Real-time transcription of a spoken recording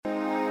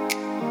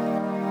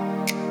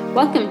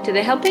Welcome to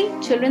the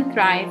Helping Children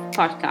Thrive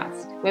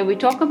podcast, where we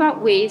talk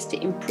about ways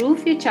to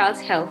improve your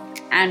child's health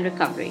and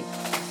recovery.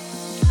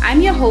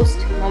 I'm your host,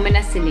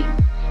 Momina Salim,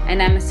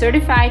 and I'm a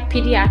certified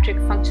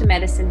pediatric functional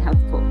medicine health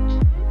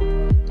coach.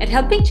 At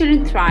Helping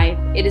Children Thrive,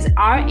 it is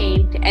our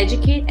aim to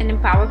educate and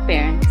empower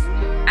parents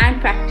and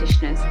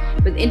practitioners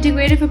with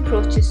integrative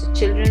approaches to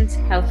children's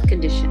health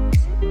conditions.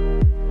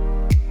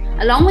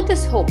 Along with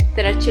this hope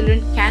that our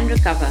children can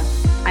recover,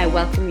 I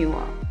welcome you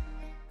all.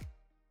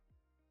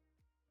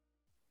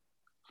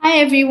 Hi,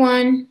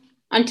 everyone.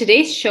 On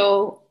today's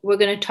show, we're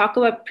going to talk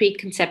about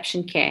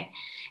preconception care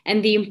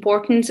and the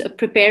importance of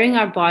preparing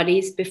our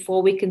bodies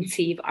before we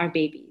conceive our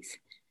babies.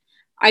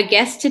 Our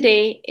guest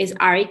today is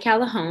Ari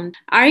Calhoun.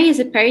 Ari is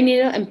a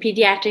perinatal and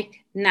pediatric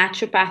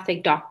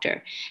naturopathic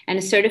doctor and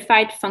a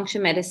certified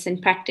functional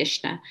medicine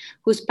practitioner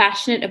who's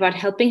passionate about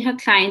helping her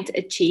clients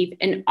achieve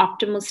an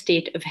optimal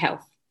state of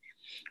health.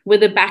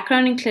 With a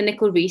background in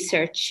clinical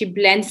research, she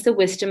blends the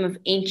wisdom of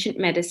ancient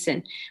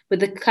medicine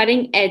with the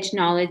cutting-edge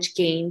knowledge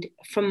gained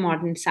from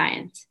modern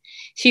science.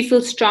 She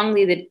feels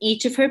strongly that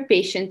each of her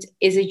patients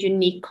is a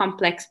unique,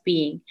 complex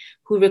being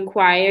who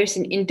requires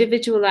an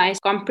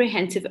individualized,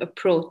 comprehensive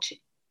approach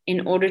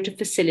in order to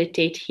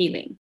facilitate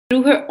healing.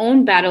 Through her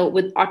own battle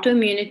with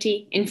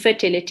autoimmunity,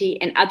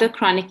 infertility, and other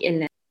chronic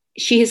illness,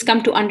 she has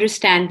come to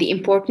understand the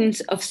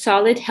importance of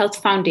solid health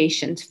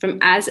foundations from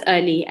as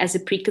early as the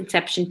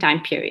preconception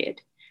time period.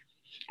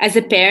 As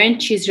a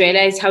parent, she's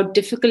realized how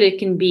difficult it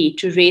can be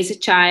to raise a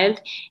child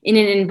in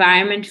an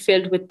environment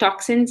filled with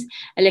toxins,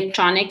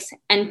 electronics,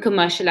 and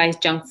commercialized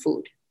junk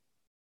food.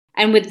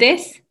 And with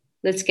this,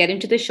 let's get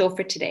into the show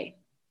for today.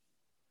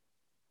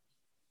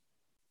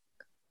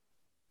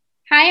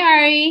 Hi,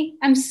 Ari.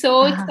 I'm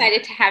so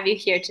excited to have you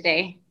here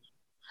today.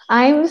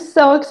 I'm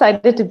so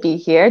excited to be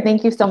here.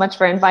 Thank you so much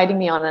for inviting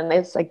me on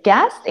as a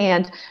guest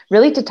and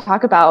really to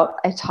talk about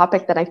a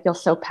topic that I feel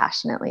so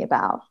passionately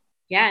about.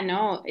 Yeah,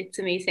 no, it's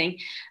amazing.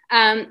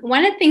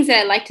 One of the things that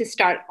I like to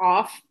start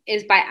off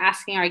is by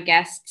asking our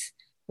guests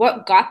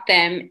what got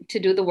them to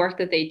do the work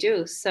that they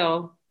do.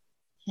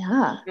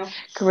 Yeah,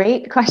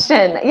 great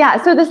question.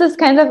 Yeah, so this is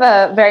kind of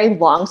a very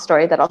long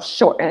story that I'll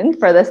shorten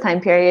for this time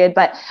period,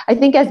 but I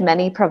think as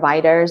many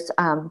providers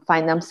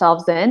find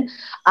themselves in,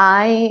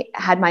 I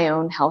had my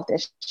own health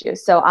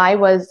issues. So I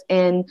was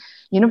in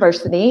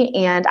university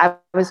and I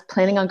was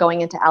planning on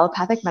going into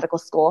allopathic medical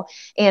school,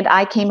 and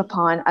I came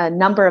upon a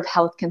number of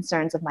health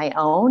concerns of my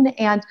own.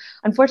 And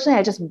unfortunately,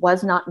 I just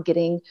was not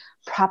getting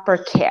proper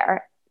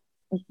care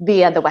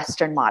via the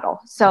Western model.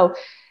 So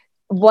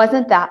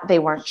wasn't that they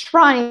weren't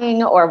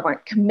trying or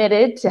weren't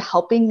committed to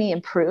helping me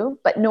improve,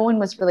 but no one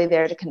was really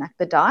there to connect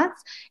the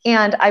dots.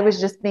 And I was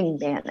just being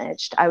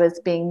managed. I was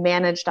being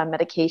managed on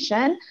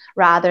medication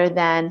rather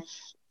than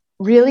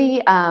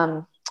really,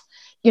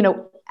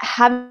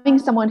 having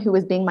someone who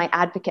was being my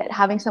advocate,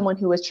 having someone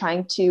who was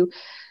trying to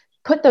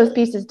put those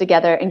pieces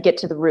together and get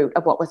to the root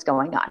of what was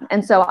going on.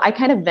 And so I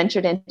kind of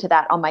ventured into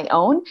that on my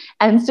own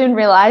and soon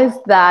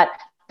realized that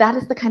that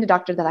is the kind of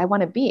doctor that I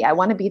want to be. I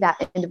want to be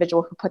that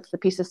individual who puts the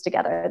pieces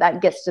together, that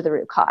gets to the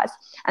root cause.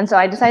 And so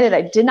I decided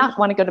I did not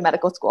want to go to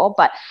medical school,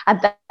 but at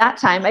that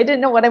time, I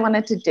didn't know what I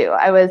wanted to do.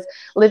 I was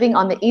living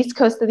on the East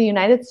Coast of the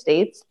United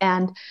States,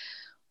 and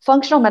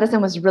functional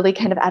medicine was really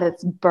kind of at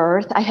its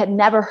birth. I had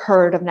never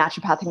heard of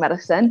naturopathic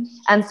medicine.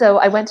 And so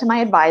I went to my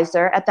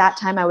advisor. At that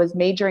time, I was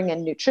majoring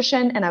in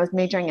nutrition and I was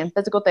majoring in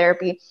physical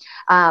therapy,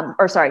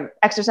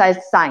 exercise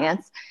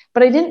science.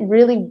 But I didn't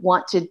really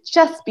want to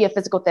just be a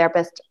physical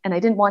therapist, and I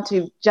didn't want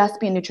to just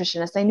be a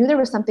nutritionist. I knew there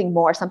was something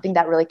more, something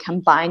that really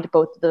combined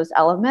both of those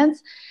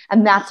elements.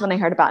 And that's when I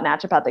heard about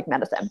naturopathic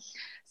medicine.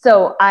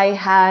 So I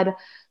had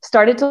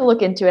started to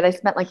look into it. I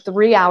spent like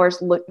 3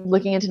 hours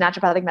looking into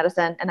naturopathic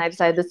medicine, and I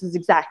decided this is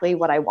exactly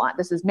what I want.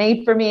 This is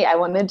made for me. I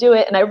want to do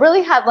it. And I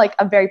really had like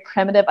a very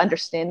primitive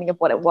understanding of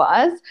what it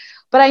was,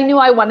 but I knew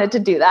I wanted to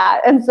do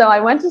that. And so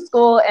I went to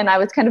school, and I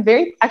was kind of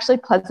very actually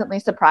pleasantly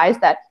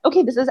surprised that,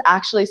 okay, this is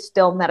actually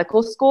still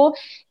medical school.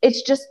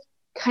 It's just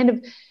kind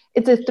of,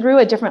 through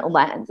a different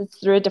lens. It's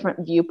through a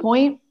different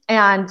viewpoint.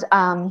 And,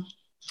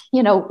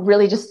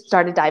 really just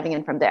started diving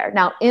in from there.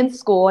 Now in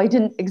school, I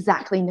didn't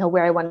exactly know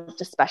where I wanted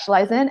to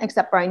specialize in,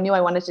 except for I knew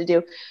I wanted to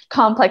do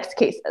complex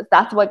cases.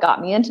 That's what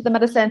got me into the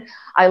medicine.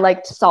 I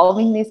liked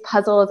solving these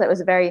puzzles. It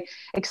was very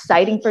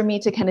exciting for me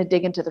to kind of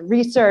dig into the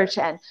research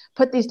and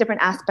put these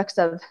different aspects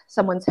of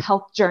someone's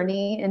health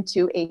journey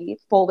into a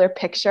fuller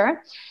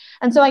picture.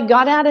 And so I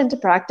got out into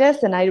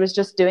practice, and I was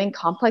just doing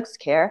complex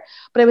care,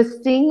 but I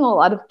was seeing a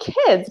lot of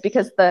kids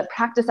because the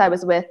practice I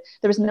was with,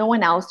 there was no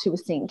one else who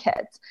was seeing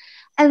kids.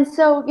 And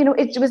so,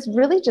 it was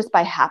really just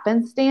by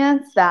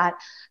happenstance that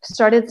I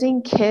started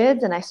seeing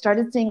kids, and I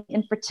started seeing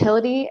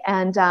infertility.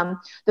 And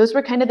those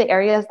were kind of the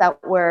areas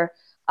that were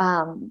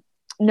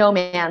no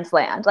man's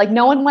land. Like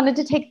no one wanted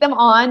to take them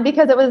on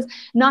because it was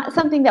not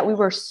something that we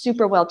were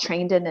super well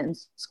trained in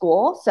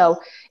school. So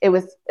it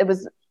was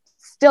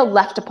still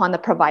left upon the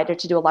provider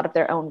to do a lot of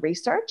their own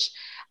research.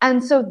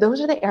 And so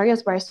those are the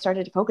areas where I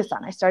started to focus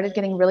on. I started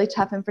getting really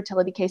tough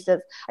infertility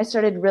cases. I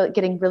started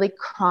getting really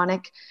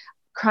chronic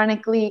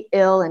chronically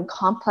ill and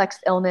complex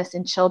illness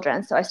in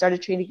children. So I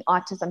started treating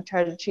autism,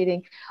 started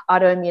treating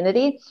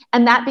autoimmunity,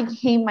 and that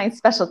became my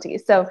specialty.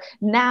 So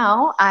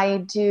now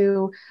I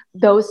do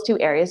those two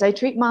areas. I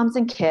treat moms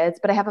and kids,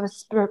 but I have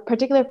a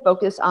particular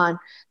focus on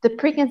the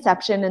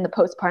preconception and the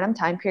postpartum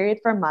time period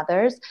for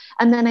mothers.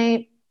 And then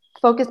I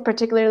focus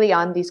particularly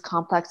on these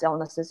complex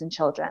illnesses in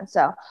children.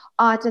 So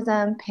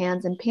autism,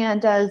 PANS and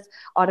PANDAS,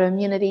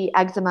 autoimmunity,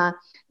 eczema,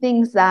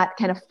 things that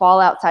kind of fall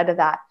outside of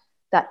that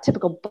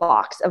typical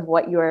box of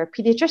what your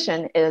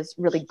pediatrician is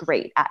really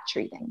great at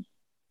treating.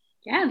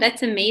 Yeah,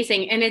 that's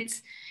amazing. And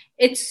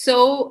it's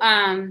so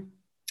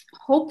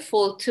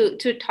hopeful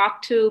to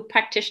talk to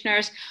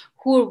practitioners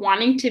who are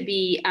wanting to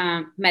be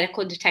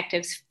medical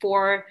detectives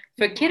for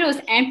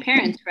kiddos and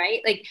parents, right?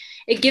 Like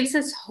it gives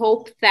us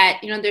hope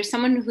that, there's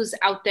someone who's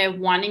out there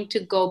wanting to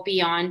go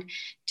beyond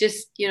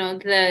just,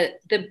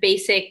 the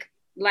basic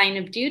line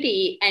of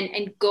duty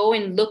and go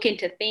and look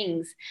into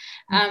things.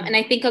 And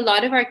I think a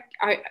lot of our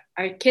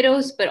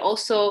kiddos, but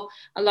also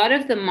a lot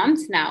of the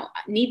moms now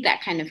need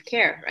that kind of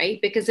care, right?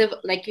 Because of,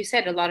 like you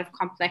said, a lot of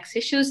complex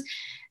issues.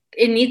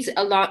 It needs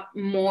a lot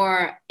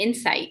more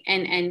insight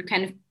and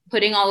kind of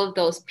putting all of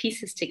those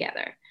pieces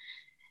together.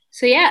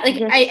 So yeah,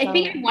 like I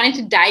think I wanted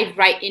to dive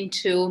right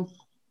into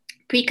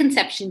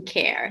preconception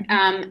care,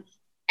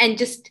 and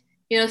just,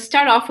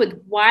 start off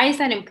with, why is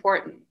that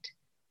important?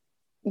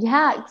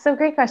 Yeah, so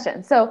great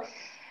question. So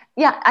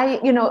yeah,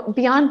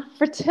 beyond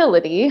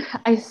fertility,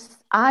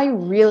 I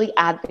really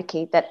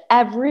advocate that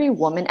every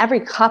woman,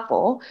 every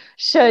couple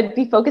should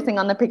be focusing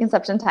on the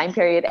preconception time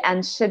period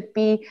and should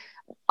be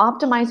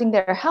optimizing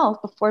their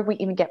health before we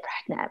even get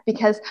pregnant,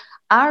 because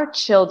our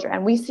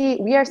children,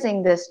 we are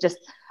seeing this just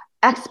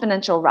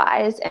exponential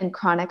rise in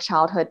chronic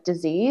childhood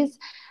disease,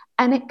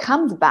 and it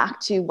comes back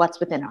to what's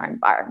within our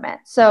environment.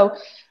 So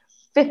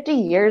 50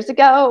 years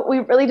ago, we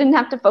really didn't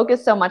have to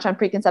focus so much on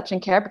preconception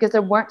care because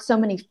there weren't so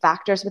many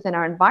factors within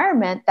our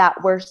environment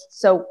that were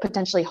so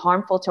potentially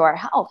harmful to our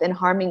health and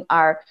harming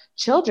our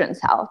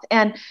children's health.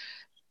 And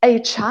a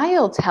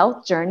child's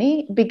health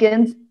journey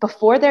begins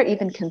before they're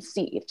even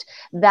conceived.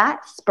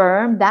 That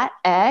sperm, that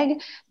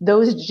egg,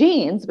 those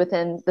genes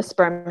within the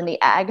sperm and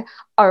the egg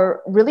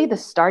are really the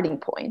starting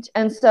point.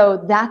 And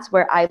so that's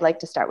where I like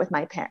to start with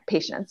my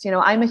patients.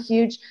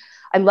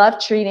 I love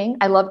treating,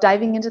 I love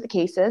diving into the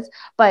cases,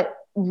 but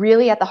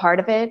really at the heart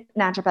of it,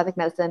 naturopathic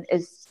medicine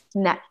is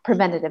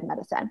preventative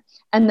medicine.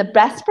 And the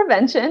best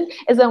prevention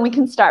is when we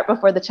can start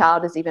before the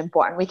child is even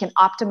born. We can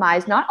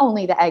optimize not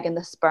only the egg and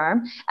the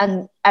sperm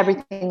and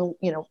everything,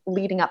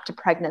 leading up to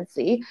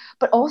pregnancy,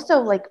 but also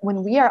like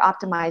when we are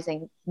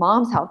optimizing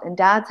mom's health and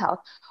dad's health,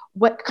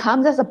 what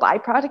comes as a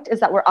byproduct is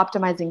that we're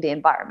optimizing the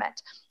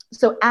environment.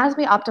 So as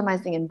we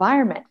optimize the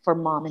environment for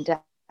mom and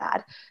dad,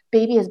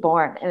 baby is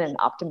born in an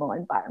optimal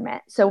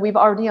environment. So we've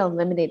already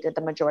eliminated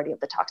the majority of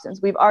the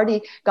toxins. We've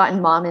already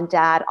gotten mom and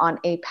dad on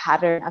a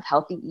pattern of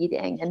healthy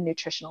eating and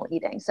nutritional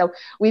eating. So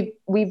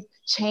we've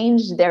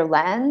changed their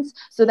lens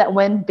so that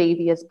when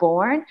baby is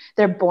born,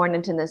 they're born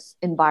into this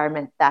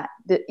environment that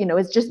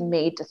is just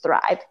made to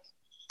thrive.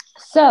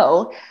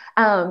 So,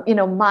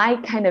 my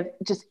kind of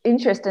just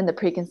interest in the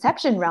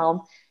preconception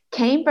realm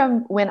came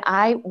from when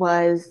I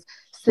was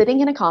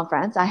sitting in a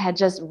conference. I had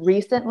just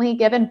recently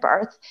given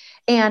birth,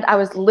 and I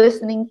was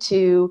listening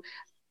to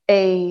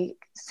a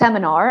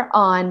seminar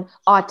on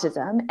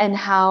autism and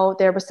how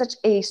there was such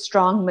a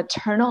strong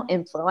maternal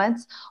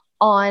influence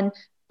on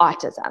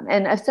autism.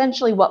 And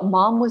essentially what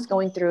mom was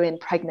going through in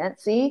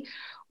pregnancy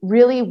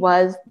really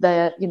was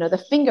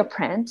the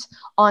fingerprint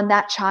on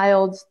that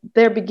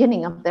their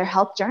beginning of their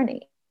health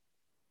journey.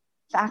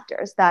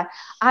 Factors that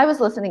I was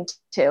listening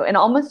to and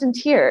almost in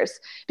tears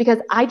because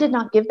I did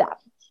not give that.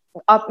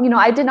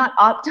 I did not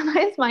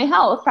optimize my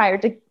health prior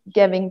to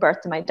giving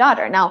birth to my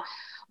daughter. Now,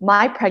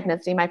 my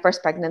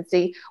first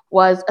pregnancy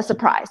was a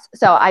surprise.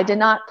 So I did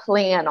not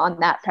plan on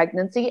that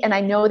pregnancy. And I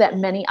know that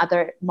many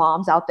other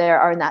moms out there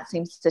are in that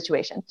same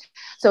situation.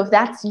 So if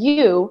that's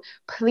you,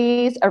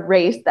 please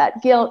erase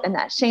that guilt and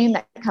that shame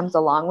that comes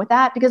along with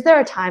that, because there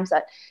are times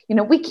that,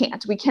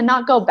 we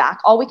cannot go back.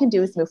 All we can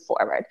do is move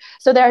forward.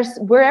 So there's,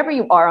 wherever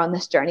you are on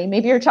this journey,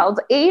 maybe your child's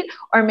 8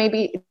 or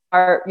maybe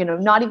are,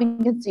 not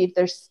even conceived,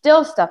 there's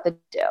still stuff to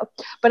do.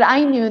 But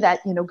I knew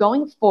that,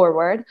 going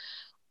forward,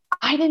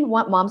 I didn't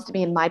want moms to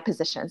be in my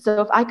position.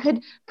 So if I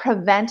could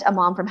prevent a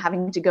mom from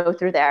having to go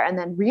through there and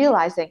then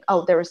realizing,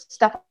 oh, there was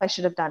stuff I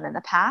should have done in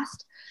the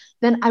past,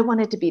 then I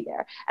wanted to be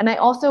there. And I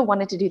also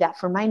wanted to do that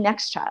for my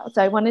next child.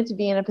 So I wanted to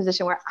be in a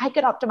position where I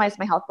could optimize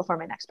my health before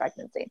my next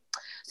pregnancy.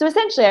 So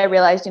essentially I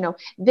realized,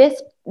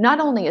 this not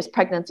only is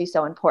pregnancy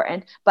so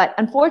important, but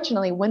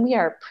unfortunately when we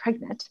are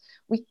pregnant,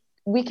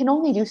 we can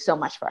only do so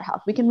much for our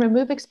health. We can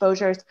remove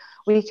exposures.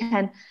 We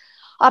can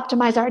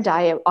optimize our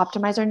diet,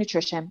 optimize our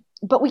nutrition,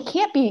 but we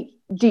can't be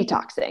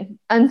detoxing.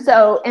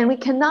 And we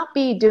cannot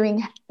be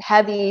doing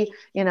heavy,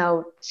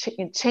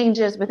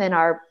 changes within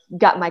our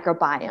gut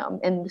microbiome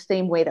in the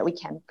same way that we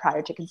can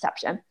prior to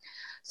conception.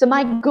 So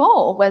my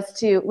goal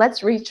was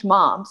let's reach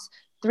moms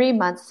 3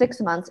 months,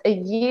 6 months, a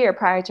year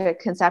prior to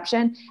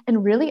conception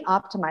and really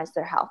optimize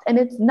their health. And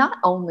it's not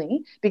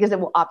only because it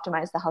will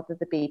optimize the health of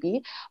the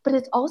baby, but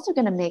it's also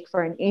going to make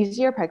for an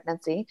easier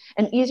pregnancy,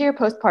 an easier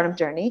postpartum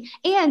journey,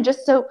 and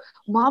just so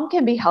mom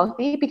can be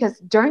healthy, because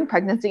during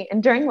pregnancy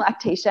and during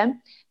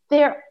lactation,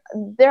 there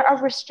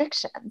are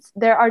restrictions.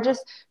 There are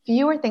just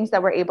fewer things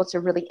that we're able to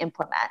really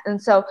implement.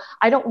 And so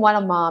I don't want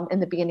a mom in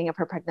the beginning of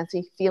her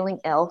pregnancy feeling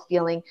ill,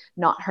 feeling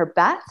not her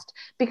best,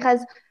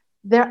 because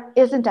there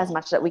isn't as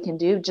much that we can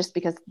do just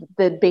because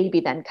the baby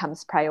then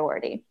comes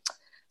priority.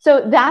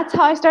 So that's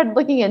how I started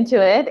looking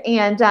into it.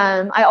 And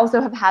I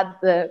also have had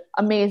the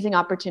amazing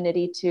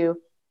opportunity to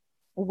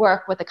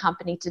work with a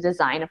company to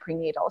design a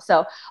prenatal.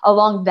 So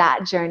along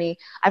that journey,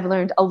 I've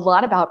learned a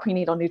lot about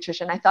prenatal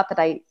nutrition. I thought that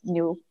I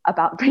knew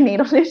about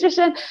prenatal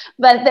nutrition,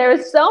 but there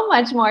is so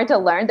much more to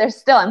learn.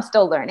 I'm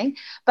still learning,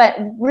 but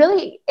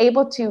really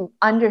able to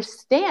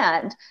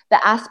understand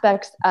the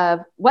aspects of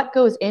what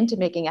goes into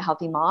making a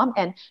healthy mom,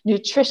 and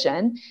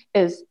nutrition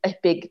is a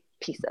big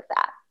piece of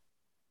that.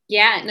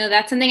 Yeah, no,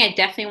 that's something I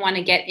definitely want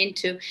to get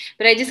into,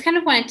 but I just kind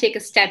of want to take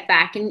a step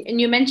back. And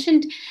you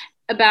mentioned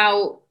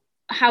about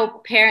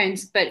how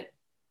parents, but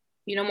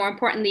more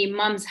importantly,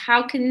 moms,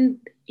 how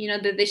can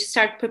that they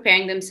start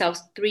preparing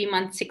themselves 3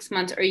 months, 6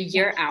 months, or a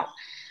year out?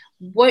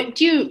 What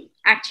do you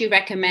actually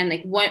recommend?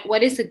 Like,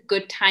 what is a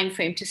good time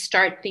frame to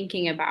start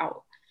thinking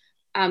about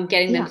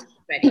getting them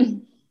ready?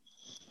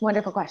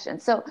 Wonderful question.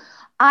 So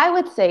I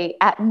would say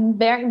at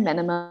very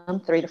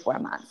minimum 3 to 4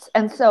 months.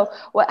 And so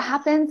what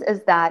happens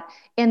is that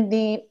in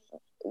the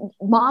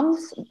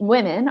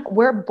women,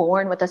 we're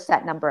born with a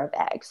set number of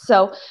eggs.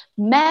 So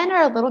men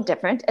are a little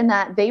different in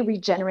that they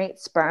regenerate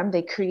sperm.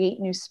 They create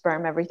new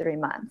sperm every 3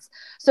 months.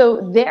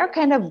 So their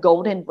kind of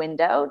golden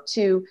window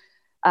to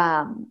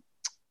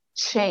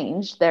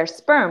change their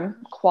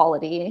sperm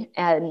quality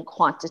and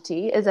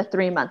quantity is a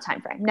 3-month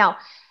time frame. Now,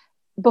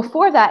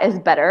 before that is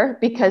better,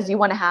 because you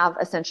want to have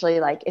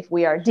essentially, like, if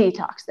we are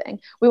detoxing,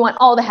 we want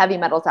all the heavy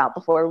metals out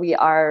before we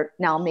are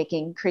now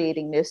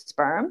creating new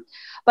sperm.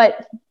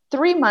 But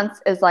 3 months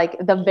is like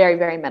the very,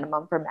 very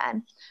minimum for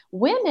men.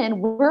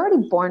 Women, we're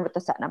already born with a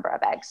set number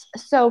of eggs.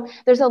 So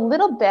there's a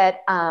little bit,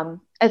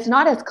 it's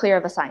not as clear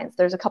of a science.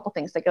 There's a couple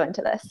things that go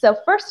into this. So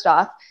first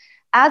off,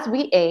 as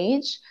we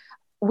age,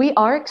 we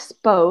are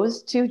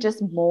exposed to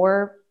just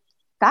more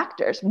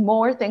factors,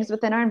 more things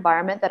within our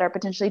environment that are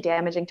potentially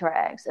damaging to our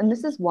eggs. And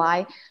this is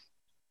why,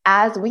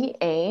 as we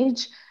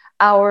age,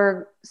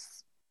 our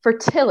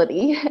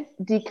fertility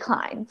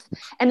declines.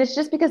 And it's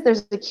just because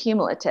there's a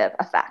cumulative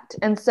effect.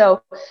 And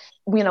so,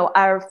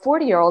 our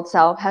 40-year-old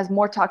self has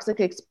more toxic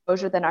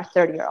exposure than our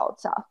 30-year-old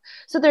self.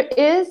 So there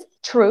is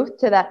truth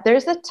to that.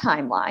 There's a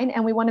timeline,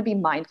 and we want to be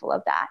mindful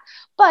of that.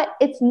 But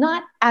it's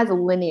not as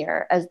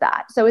linear as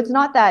that. So it's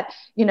not that,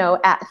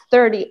 at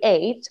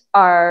 38,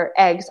 our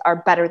eggs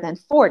are better than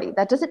 40.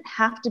 That doesn't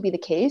have to be the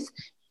case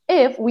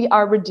if we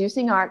are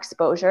reducing our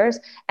exposures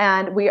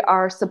and we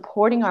are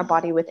supporting our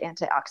body with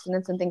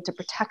antioxidants and things to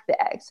protect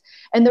the eggs.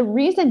 And the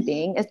reason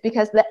being is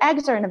because the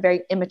eggs are in a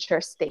very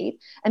immature state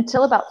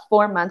until about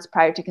 4 months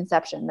prior to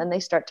conception. Then they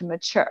start to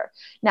mature.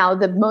 Now,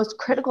 the most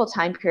critical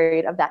time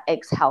period of that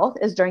egg's health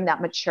is during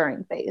that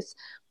maturing phase.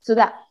 So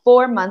that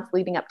 4 months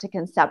leading up to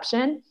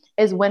conception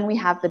is when we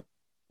have the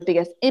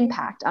biggest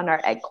impact on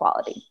our egg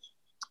quality.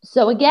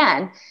 So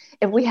again,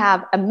 if we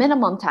have a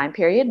minimum time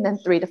period, then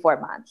 3 to 4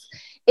 months.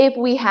 If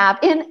we have,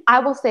 and I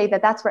will say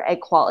that that's for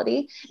egg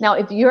quality. Now,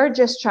 if you're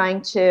just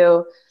trying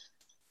to,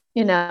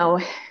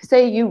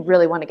 say you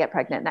really want to get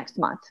pregnant next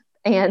month,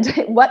 and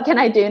what can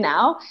I do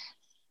now?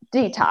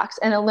 Detox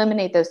and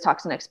eliminate those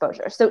toxin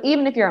exposures. So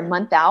even if you're a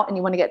month out and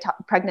you want to get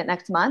pregnant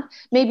next month,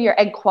 maybe your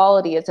egg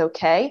quality is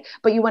okay,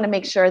 but you want to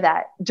make sure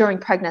that during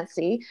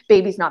pregnancy,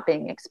 baby's not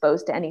being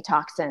exposed to any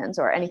toxins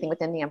or anything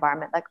within the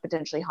environment that could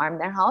potentially harm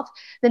their health.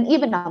 Then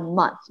even a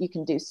month you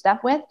can do stuff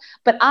with.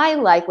 But I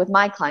like, with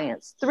my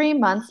clients, 3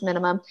 months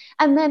minimum.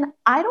 And then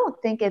I don't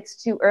think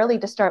it's too early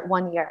to start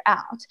 1 year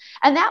out.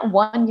 And that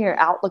 1 year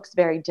out looks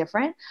very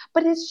different,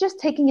 but it's just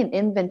taking an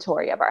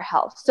inventory of our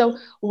health. So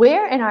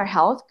where in our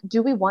health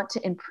do we want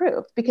to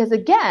improve? Because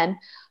again,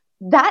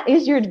 that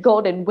is your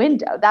golden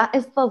window. That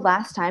is the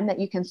last time that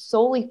you can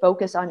solely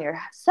focus on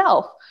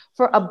yourself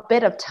for a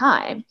bit of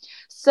time.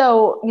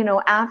 So,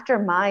 after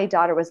my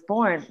daughter was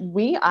born,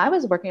 I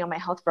was working on my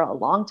health for a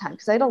long time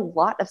because I had a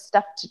lot of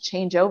stuff to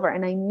change over.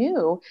 And I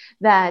knew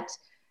that,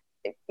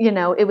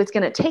 it was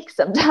going to take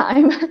some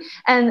time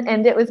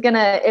and it was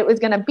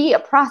going to be a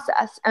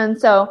process. And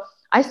so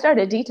I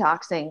started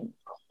detoxing,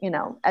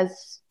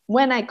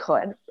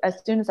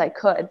 as soon as I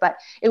could, but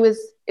it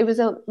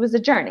was a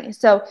journey.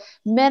 So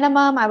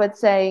minimum, I would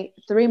say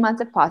 3 months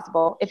if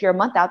possible. If you're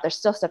a month out, there's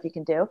still stuff you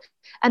can do.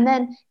 And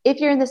then if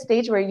you're in the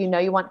stage where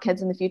you want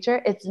kids in the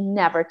future, it's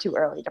never too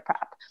early to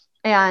prep.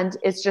 And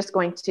it's just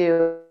going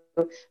to,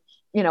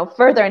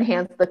 further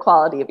enhance the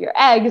quality of your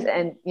eggs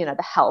and, the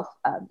health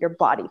of your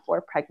body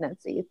for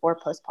pregnancy, for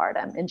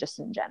postpartum, and just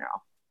in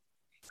general.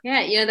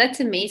 Yeah,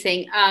 that's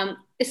amazing.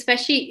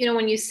 Especially,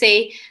 when you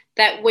say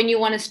that when you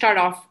want to start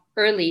off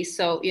early.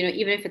 So,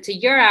 even if it's a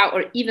year out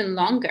or even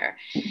longer,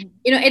 Mhm.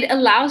 it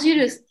allows you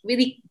to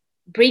really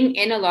bring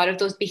in a lot of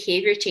those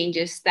behavior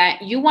changes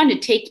that you want to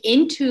take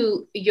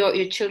into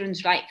your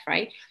children's life,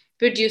 right?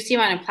 Reduce the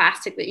amount of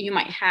plastic that you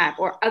might have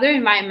or other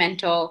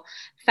environmental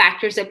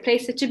factors that play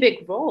such a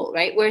big role,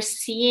 right? We're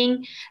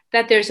seeing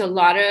that there's a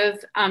lot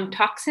of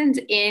toxins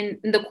in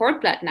the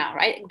cord blood now,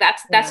 right?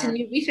 That's a Yeah.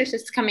 new research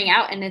that's coming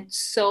out, and it's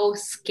so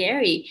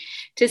scary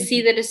to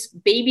see Mhm. that this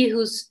baby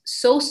who's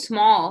so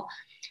small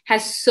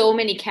has so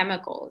many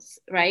chemicals,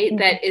 right? Mhm.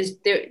 That is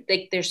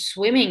they're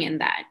swimming in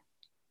that.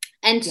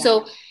 And Yeah.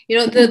 so,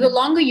 the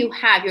longer you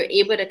have, you're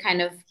able to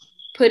kind of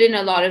put in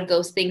a lot of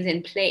those things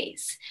in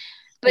place.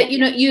 Yeah. But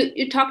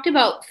you talked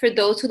about for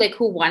those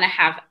who want to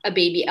have a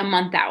baby a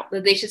month out,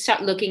 that they should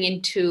start looking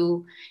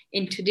into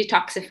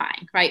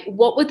detoxifying, right?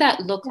 What would that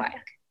look Yeah.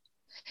 like?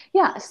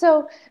 Yeah.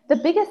 So the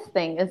biggest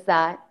thing is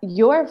that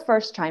your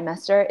first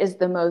trimester is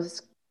the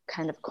most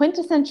kind of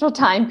quintessential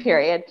time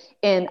period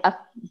in a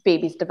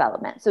baby's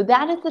development. So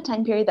that is the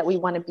time period that we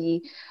want to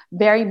be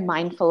very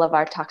mindful of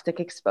our toxic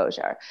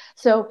exposure.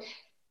 So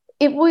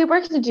if we were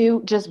to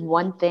do just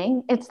one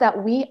thing, it's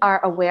that we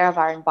are aware of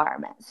our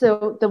environment.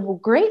 So the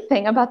great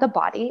thing about the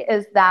body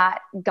is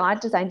that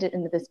God designed it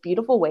in this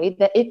beautiful way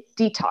that it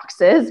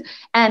detoxes,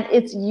 and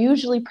it's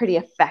usually pretty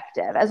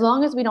effective as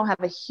long as we don't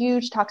have a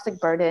huge toxic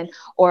burden,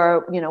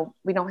 or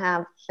we don't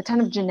have a ton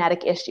of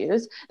genetic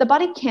issues. The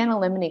body can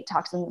eliminate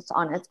toxins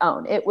on its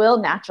own. It will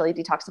naturally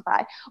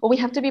detoxify. What we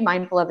have to be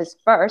mindful of is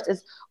first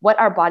is what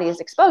our body is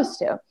exposed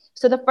to.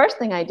 So the first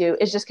thing I do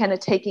is just kind of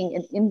taking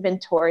an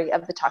inventory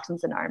of the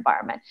toxins in our environment.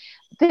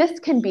 This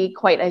can be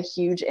quite a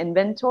huge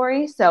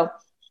inventory. So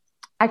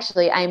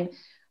actually, I'm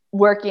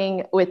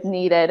working with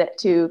Needed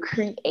to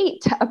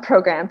create a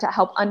program to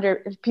help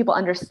people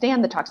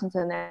understand the toxins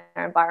in their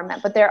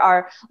environment. But there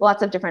are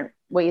lots of different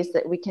ways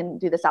that we can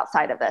do this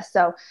outside of this.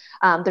 So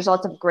there's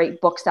lots of great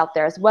books out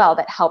there as well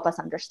that help us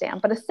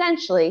understand. But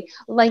essentially,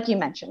 like you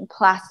mentioned,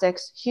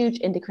 plastics, huge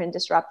endocrine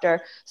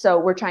disruptor. So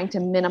we're trying to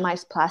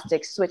minimize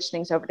plastics, switch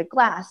things over to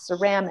glass,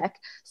 ceramic,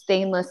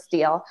 stainless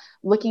steel,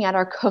 looking at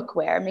our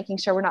cookware, making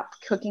sure we're not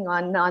cooking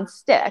on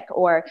non-stick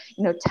or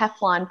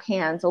Teflon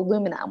pans,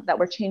 aluminum, that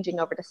we're changing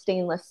over to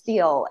stainless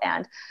steel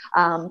and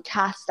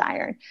cast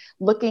iron.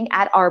 Looking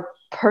at our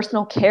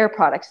personal care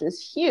products is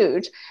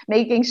huge,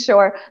 making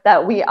sure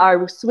that we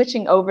are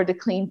switching over to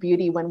clean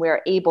beauty when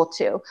we're able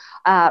to,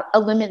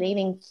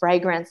 eliminating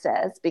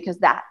fragrances because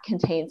that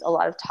contains a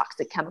lot of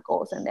toxic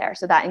chemicals in there.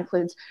 So that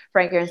includes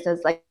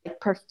fragrances like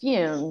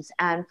perfumes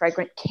and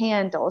fragrant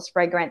candles,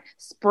 fragrant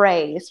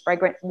sprays,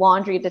 fragrant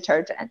laundry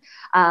detergent.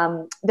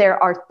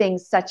 There are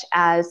things such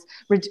as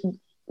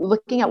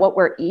looking at what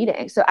we're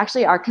eating. So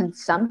actually our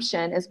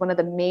consumption is one of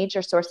the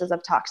major sources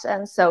of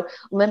toxins. So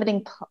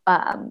limiting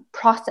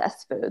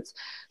processed foods.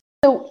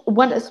 So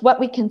what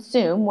we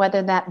consume,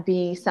 whether that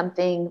be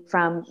something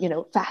from,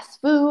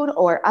 fast food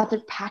or other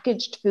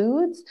packaged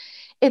foods,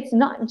 it's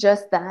not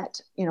just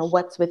that,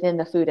 what's within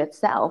the food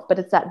itself, but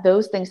it's that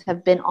those things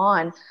have been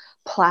on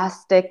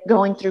plastic,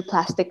 going through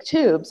plastic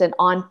tubes and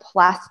on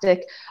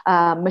plastic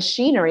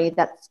machinery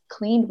that's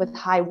cleaned with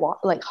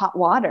hot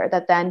water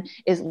that then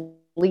is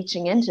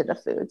leaching into the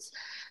foods.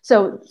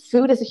 So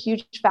food is a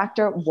huge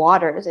factor.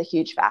 Water is a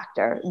huge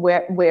factor,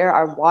 where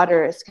our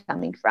water is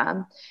coming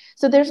from.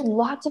 So there's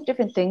lots of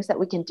different things that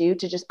we can do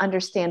to just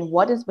understand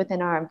what is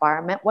within our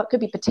environment, what could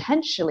be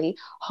potentially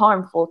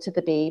harmful to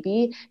the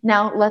baby.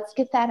 Now let's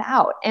get that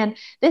out. And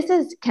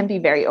can be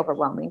very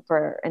overwhelming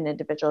for an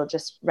individual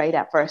just right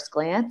at first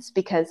glance,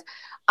 because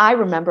I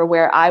remember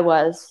where I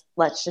was,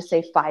 let's just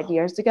say 5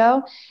 years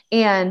ago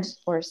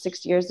or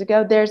 6 years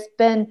ago.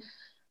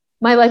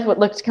 My life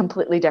looked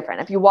completely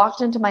different. If you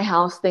walked into my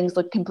house, things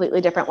looked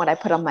completely different. What I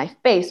put on my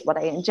face, what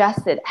I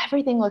ingested,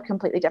 everything looked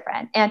completely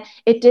different. And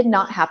it did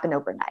not happen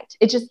overnight.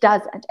 It just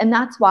doesn't. And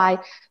that's why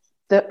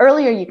the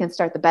earlier you can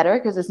start, the better,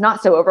 because it's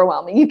not so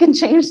overwhelming. You can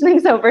change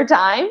things over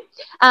time.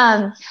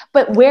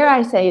 But where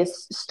I say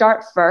is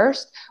start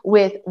first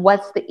with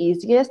what's the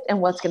easiest and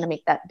what's going to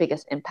make that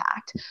biggest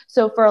impact.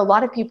 So for a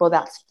lot of people,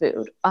 that's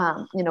food.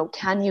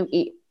 Can you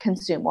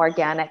consume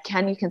organic?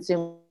 Can you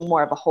consume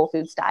more of a whole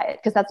foods diet?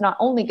 Because that's not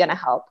only going to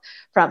help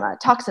from a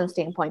toxin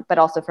standpoint, but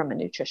also from a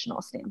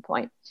nutritional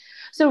standpoint.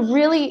 So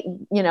really,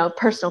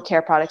 personal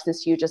care products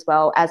is huge as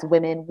well. As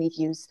women, we've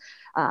used,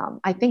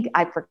 I think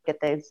I forget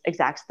the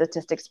exact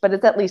statistics, but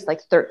it's at least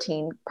like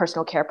 13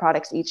 personal care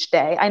products each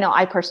day. I know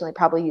I personally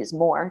probably use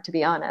more, to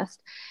be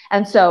honest.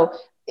 And so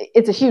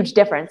it's a huge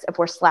difference if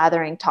we're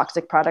slathering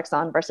toxic products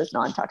on versus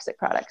non-toxic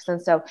products.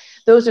 And so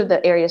those are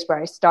the areas where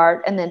I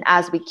start. And then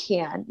as we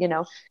can,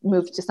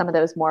 move to some of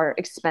those more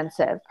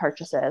expensive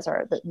purchases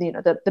or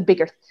the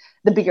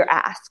bigger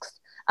asks.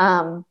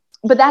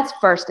 But that's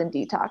first in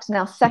detox.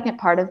 Now, second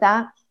part of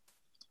that,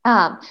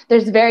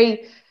 there's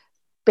very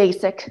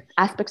basic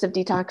aspects of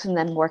detox and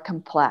then more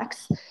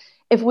complex.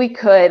 if we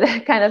could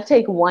kind of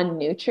take one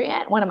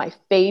nutrient, one of my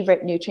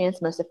favorite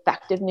nutrients, most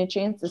effective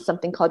nutrients, is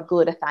something called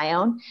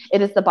glutathione.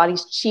 It is the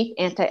body's chief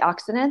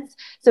antioxidant.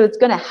 So it's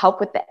going to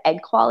help with the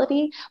egg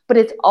quality, but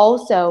it's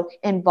also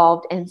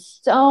involved in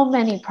so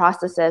many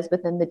processes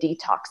within the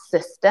detox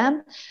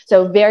system.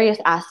 So various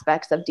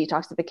aspects of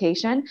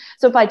detoxification.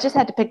 So if I just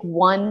had to pick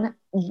one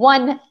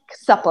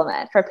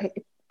supplement for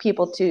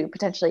people to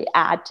potentially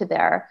add to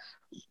their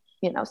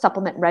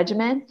supplement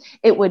regimen,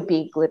 it would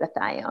be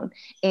glutathione.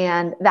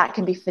 And that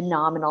can be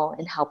phenomenal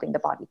in helping the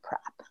body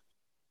prep.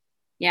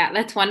 Yeah,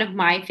 that's one of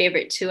my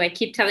favorite too. I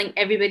keep telling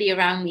everybody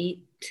around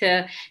me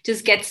to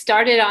just get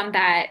started on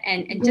that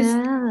and just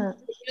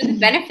the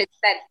benefits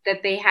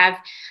that they have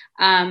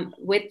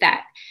with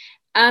that.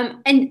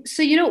 And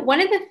so,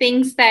 one of the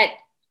things that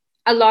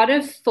a lot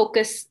of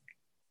focus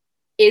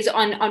is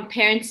on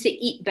parents to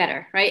eat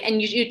better, right?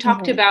 And you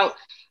talked about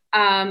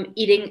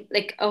eating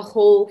like a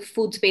whole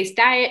foods-based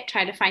diet,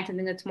 try to find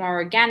something that's more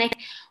organic.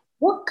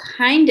 What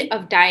kind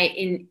of diet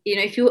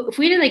if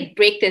we were to like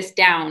break this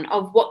down,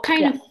 of what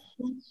kind of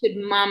food should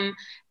mom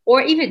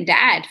or even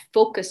dad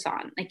focus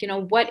on? Like,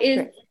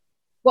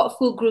 what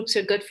food groups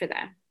are good for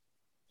them?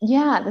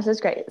 Yeah, this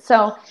is great.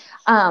 So,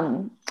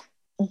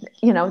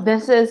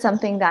 this is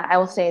something that I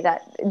will say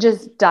that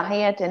just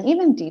diet and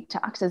even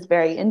detox is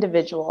very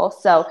individual.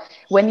 So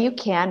when you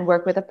can,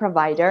 work with a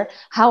provider.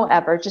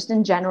 However, just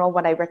in general,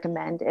 what I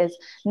recommend is,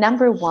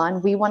 number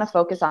one, we want to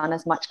focus on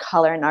as much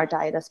color in our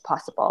diet as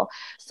possible.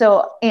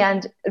 So,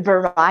 and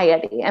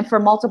variety, and for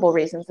multiple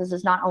reasons. This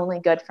is not only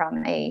good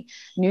from a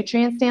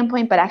nutrient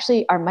standpoint, but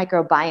actually our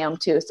microbiome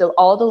too. So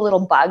all the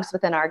little bugs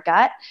within our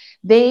gut,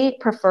 they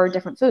prefer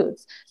different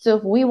foods. So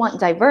if we want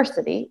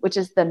diversity, which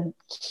is the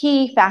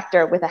key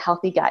factor with a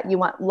healthy gut, you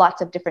want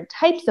lots of different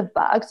types of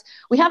bugs.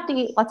 We have to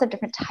eat lots of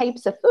different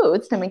types of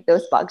foods to make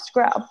those bugs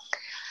grow.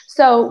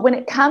 So when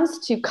it comes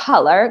to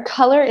color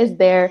is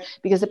there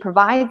because it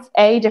provides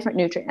different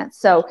nutrients.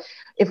 So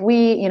if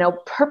we,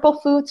 purple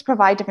foods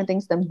provide different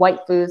things than white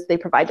foods, they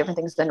provide different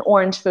things than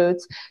orange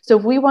foods. So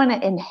if we want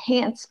to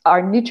enhance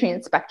our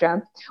nutrient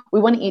spectrum, we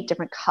want to eat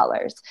different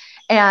colors.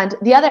 And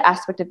the other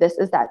aspect of this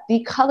is that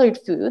the colored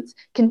foods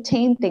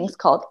contain things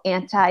called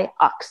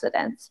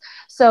antioxidants.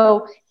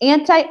 So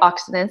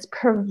antioxidants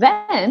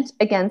prevent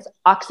against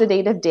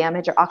oxidative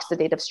damage or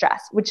oxidative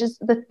stress, which is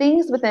the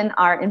things within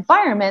our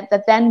environment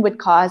that then would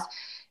cause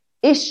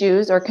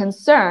issues or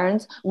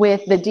concerns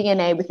with the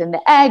DNA within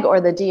the egg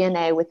or the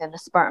DNA within the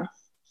sperm.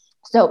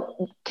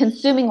 So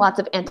consuming lots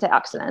of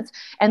antioxidants,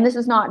 and this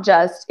is not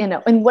just,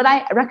 and what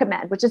I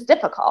recommend, which is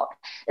difficult,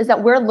 is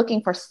that we're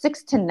looking for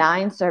 6 to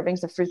 9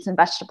 servings of fruits and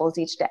vegetables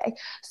each day.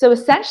 So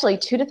essentially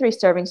 2 to 3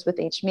 servings with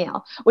each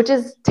meal, which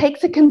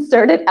takes a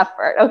concerted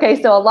effort. Okay.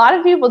 So a lot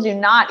of people do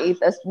not eat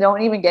this,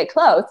 don't even get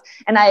close.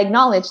 And I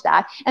acknowledge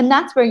that. And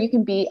that's where you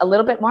can be a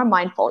little bit more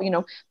mindful,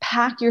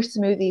 pack your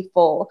smoothie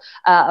full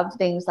of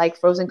things like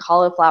frozen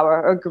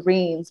cauliflower or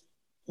greens,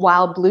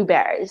 wild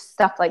blueberries,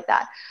 stuff like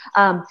that.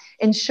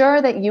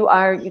 Ensure that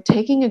you're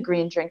taking a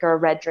green drink or a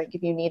red drink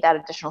if you need that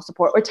additional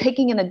support, or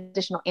taking an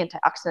additional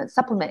antioxidant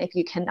supplement if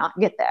you cannot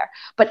get there.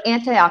 But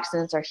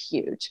antioxidants are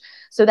huge.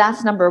 So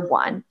that's number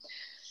one.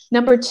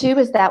 Number two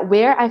is that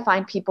where I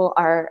find people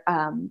are,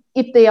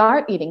 if they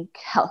are eating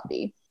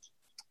healthy,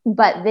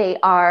 but they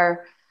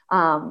are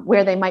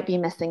where they might be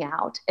missing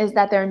out, is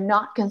that they're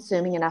not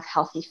consuming enough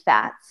healthy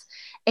fats.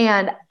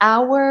 And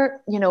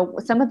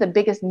some of the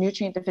biggest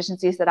nutrient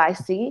deficiencies that I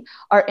see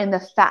are in the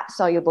fat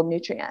soluble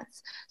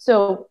nutrients.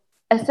 So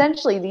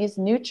essentially these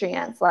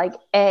nutrients like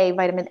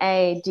vitamin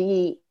A,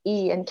 D,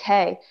 E, and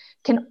K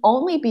can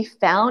only be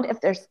found if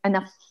there's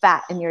enough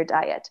fat in your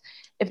diet.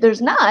 If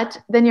there's not,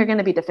 then you're going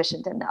to be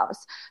deficient in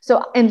those.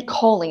 So, and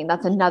choline,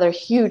 that's another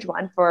huge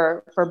one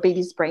for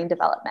baby's brain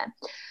development.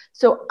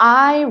 So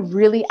I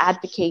really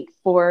advocate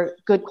for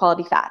good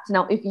quality fats.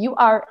 Now, if you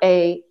are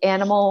an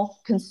animal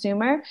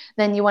consumer,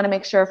 then you want to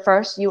make sure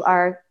first you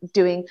are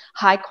doing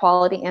high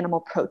quality animal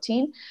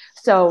protein.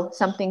 So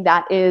something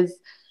that is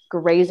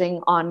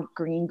grazing on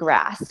green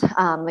grass,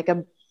 like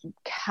a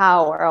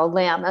cow or a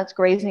lamb that's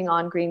grazing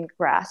on green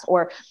grass,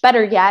 or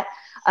better yet,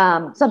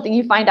 something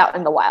you find out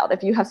in the wild.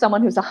 If you have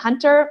someone who's a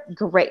hunter,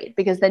 great,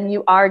 because then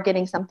you are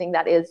getting something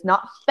that is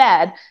not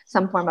fed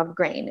some form of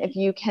grain. If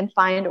you can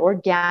find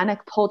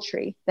organic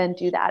poultry, then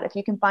do that. If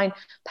you can find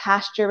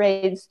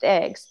pasture-raised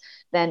eggs,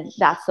 then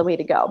that's the way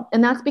to go.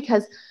 And that's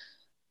because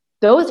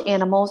those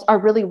animals are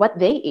really what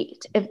they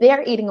eat. If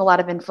they're eating a lot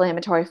of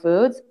inflammatory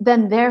foods,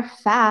 then their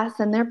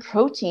fats and their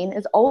protein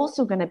is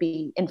also going to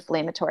be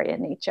inflammatory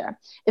in nature.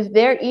 If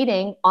they're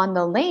eating on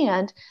the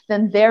land,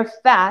 then their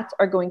fats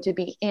are going to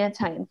be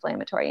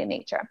anti-inflammatory in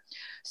nature.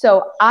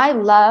 So I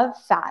love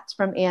fats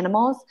from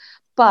animals,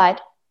 but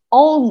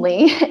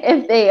only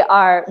if they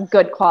are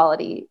good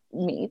quality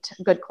meat,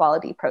 good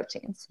quality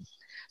proteins.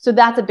 So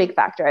that's a big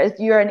factor. If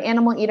you're an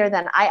animal eater,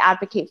 then I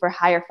advocate for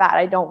higher fat.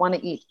 I don't want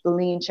to eat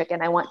lean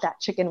chicken. I want that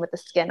chicken with the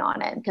skin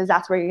on it, because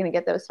that's where you're going to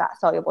get those fat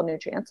soluble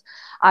nutrients.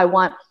 I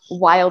want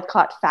wild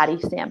caught fatty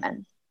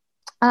salmon.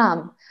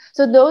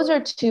 So those are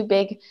two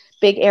big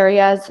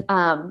areas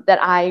that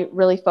I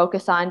really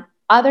focus on.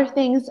 Other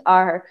things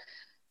are,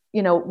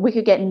 we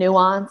could get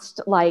nuanced,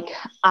 like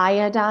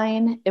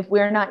iodine. If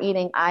we're not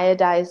eating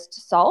iodized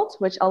salt,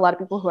 which a lot of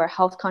people who are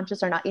health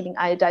conscious are not eating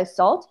iodized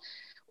salt,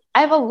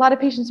 I have a lot of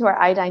patients who are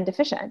iodine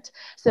deficient.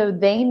 So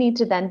they need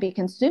to then be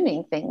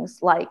consuming things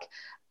like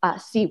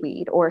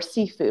seaweed or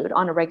seafood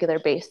on a regular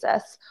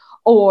basis,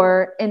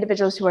 or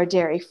individuals who are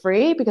dairy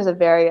free because of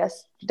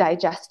various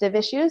digestive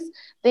issues.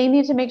 They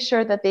need to make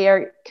sure that they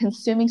are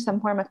consuming some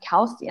form of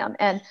calcium.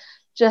 And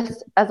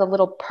just as a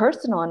little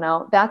personal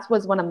note, that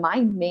was one of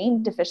my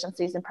main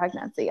deficiencies in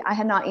pregnancy. I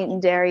had not eaten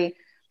dairy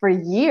for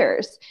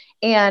years,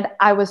 and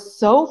I was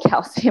so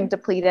calcium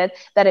depleted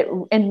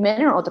and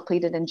mineral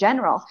depleted in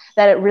general,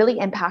 that it really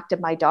impacted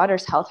my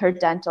daughter's health, her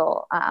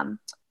dental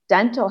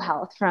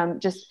health,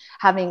 from just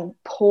having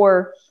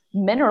poor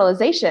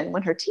mineralization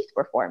when her teeth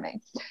were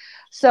forming.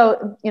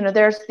 So,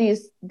 there's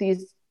these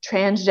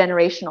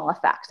transgenerational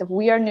effects. If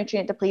we are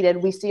nutrient depleted,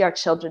 we see our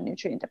children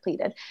nutrient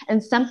depleted.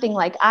 And something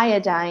like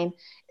iodine,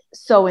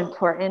 so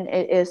important.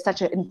 It is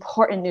such an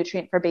important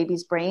nutrient for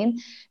baby's brain.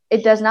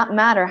 It does not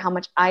matter how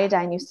much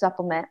iodine you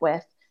supplement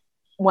with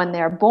when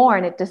they're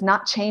born, it does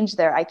not change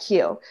their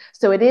IQ.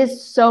 So it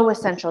is so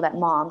essential that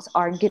moms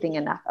are getting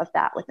enough of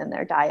that within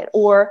their diet,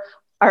 or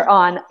are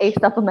on a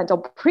supplemental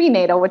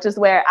prenatal, which is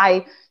where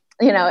I,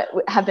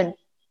 have been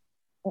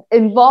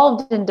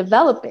involved in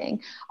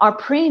developing. Our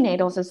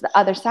prenatals is the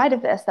other side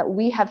of this, that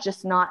we have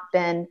just not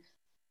been,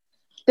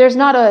 there's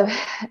not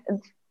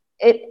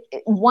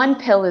one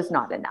pill is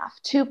not enough.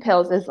 2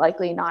 pills is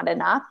likely not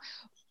enough.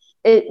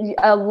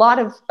 A lot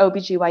of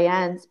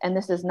OBGYNs, and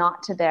this is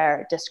not to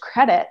their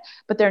discredit,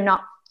 but they're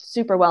not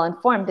super well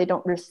informed. They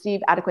don't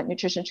receive adequate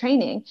nutrition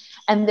training,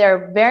 and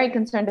they're very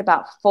concerned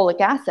about folic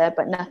acid,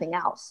 but nothing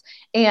else.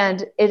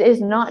 And it is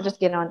not just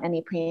get on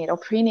any prenatal.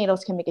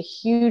 Prenatals can make a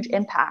huge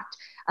impact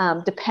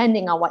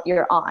depending on what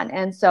you're on.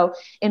 And so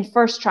in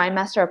first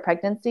trimester of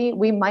pregnancy,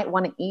 we might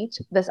want to eat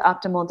this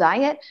optimal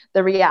diet.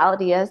 The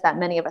reality is that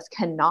many of us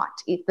cannot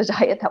eat the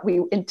diet that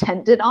we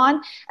intended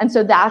on. And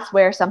so that's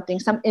where some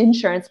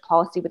insurance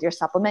policy with your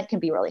supplement can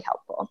be really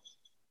helpful.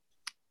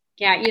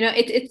 Yeah,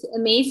 it's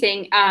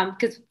amazing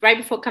because right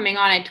before coming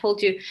on, I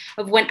told you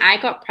of when I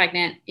got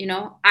pregnant,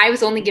 I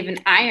was only given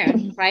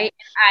iron, right?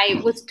 I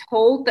was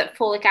told that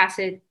folic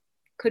acid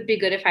could be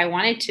good if I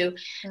wanted to.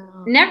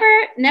 Oh. Never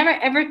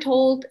ever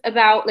told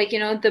about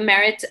the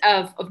merits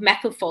of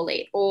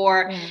methylfolate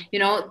or,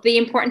 the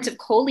importance of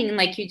choline,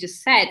 like you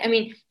just said. I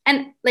mean,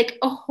 and like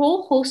a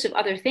whole host of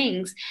other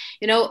things.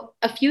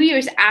 A few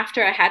years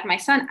after I had my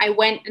son, I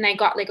went and I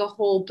got like a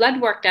whole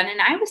blood work done, and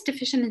I was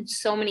deficient in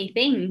so many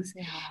things,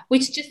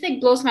 which just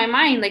blows my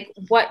mind. Like,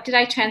 what did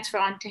I transfer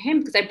on to him?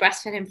 Because I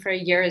breastfed him for a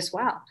year as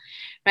well.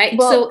 Right.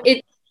 Well,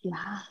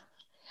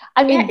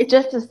 I mean,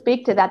 just to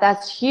speak to that,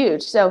 that's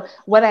huge. So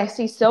what I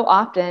see so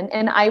often,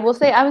 and I will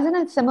say I was in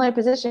a similar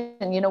position,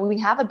 we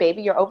have a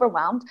baby, you're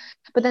overwhelmed,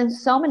 but then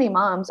so many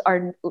moms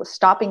are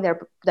stopping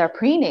their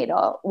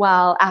prenatal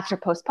after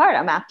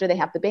postpartum, after they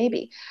have the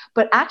baby.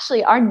 But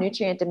actually our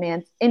nutrient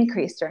demands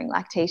increase during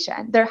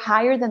lactation. They're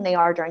higher than they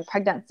are during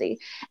pregnancy.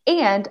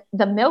 And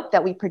the milk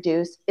that we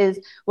produce is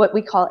what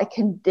we call a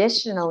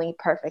conditionally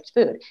perfect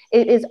food.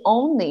 It is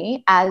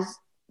only as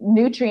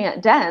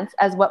nutrient dense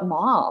as what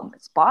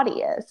mom's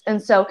body is.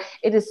 And so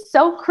it is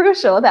so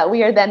crucial that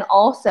we are then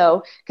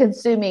also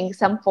consuming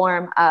some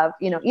form of,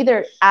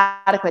 either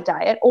adequate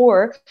diet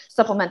or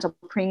supplemental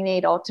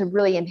prenatal to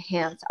really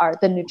enhance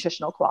the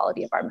nutritional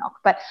quality of our milk.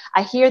 But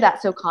I hear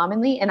that so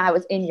commonly, and I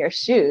was in your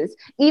shoes.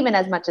 Even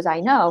as much as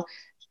I know,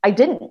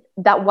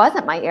 that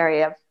wasn't my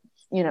area of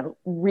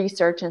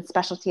research and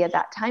specialty at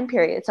that time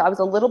period. So I was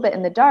a little bit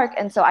in the dark.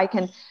 And so I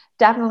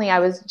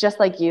was just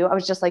like you. I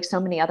was just like so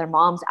many other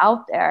moms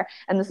out there.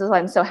 And this is why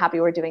I'm so happy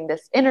we're doing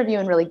this interview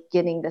and really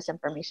getting this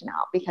information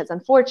out, because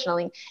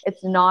unfortunately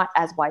it's not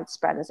as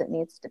widespread as it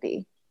needs to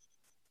be.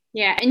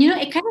 Yeah. And,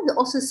 it kind of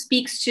also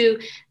speaks to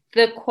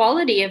the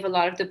quality of a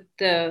lot of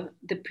the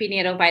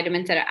prenatal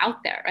vitamins that are out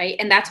there, right?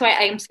 And that's why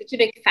I am such a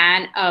big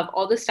fan of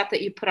all the stuff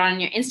that you put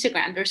on your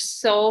Instagram. There's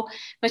so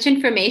much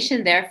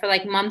information there for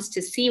moms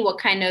to see what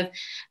kind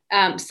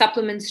of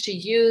supplements to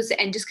use,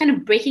 and just kind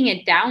of breaking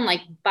it down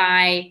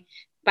by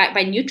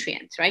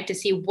nutrients, right? To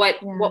see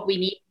what we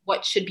need,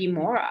 what should be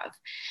more of.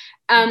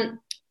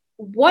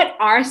 What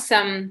are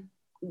some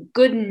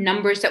good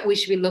numbers that we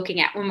should be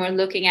looking at when we're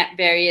looking at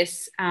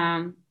various,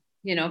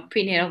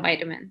 prenatal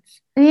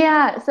vitamins?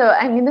 Yeah. So,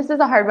 I mean, this is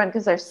a hard one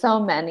because there's so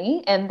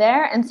many in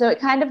there. And so it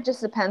kind of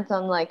just depends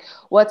on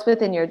what's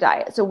within your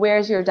diet. So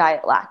where's your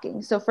diet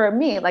lacking? So for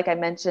me, like I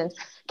mentioned,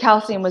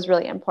 calcium was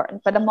really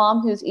important, but a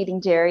mom who's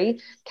eating dairy,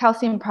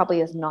 calcium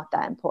probably is not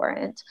that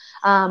important.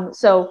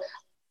 So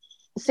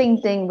same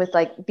thing with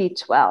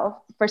B12.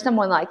 For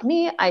someone like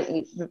me, I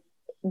eat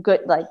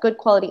good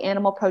quality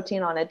animal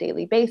protein on a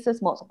daily basis,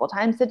 multiple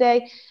times a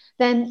day.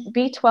 Then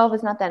B12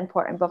 is not that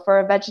important. But for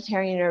a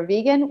vegetarian or a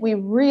vegan, we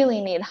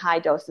really need high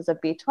doses of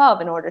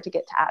B12 in order to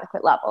get to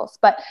adequate levels.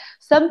 But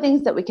some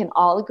things that we can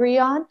all agree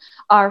on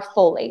are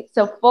folate.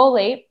 So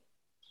folate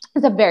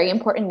is a very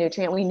important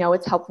nutrient. We know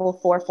it's helpful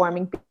for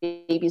forming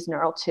baby's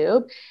neural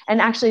tube. And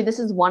actually, this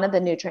is one of the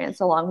nutrients,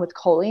 along with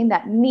choline,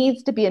 that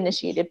needs to be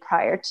initiated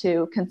prior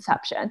to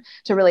conception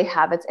to really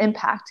have its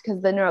impact,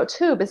 because the neural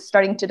tube is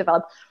starting to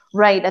develop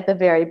right at the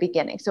very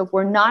beginning. So if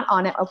we're not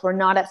on it, or if we're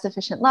not at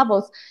sufficient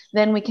levels,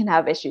 then we can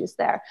have issues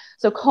there.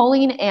 So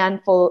choline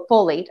and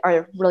folate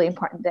are really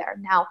important there.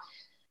 Now,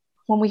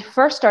 when we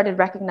first started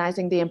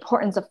recognizing the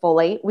importance of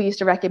folate, we used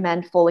to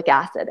recommend folic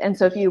acid. And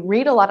so if you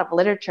read a lot of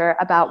literature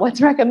about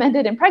what's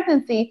recommended in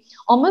pregnancy,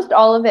 almost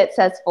all of it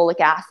says folic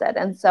acid.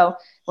 And so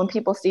when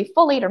people see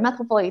folate or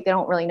methylfolate, they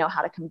don't really know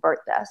how to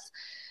convert this.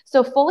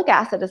 So folic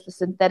acid is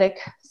the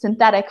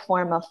synthetic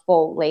form of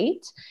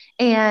folate.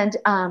 And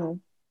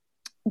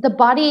the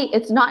body,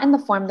 it's not in the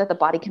form that the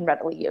body can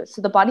readily use.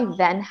 So the body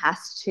then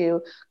has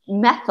to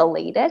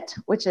methylate it,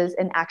 which is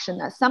an action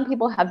that some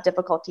people have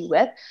difficulty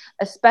with,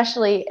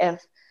 especially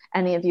if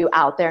any of you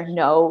out there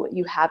know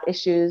you have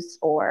issues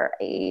or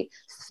a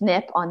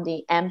SNP on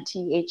the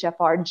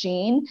MTHFR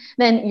gene,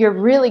 then you're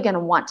really going to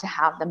want to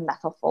have the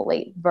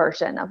methylfolate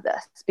version of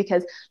this,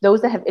 because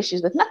those that have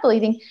issues with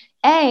methylating,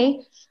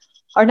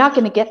 are not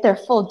going to get their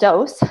full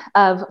dose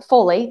of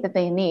folate that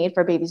they need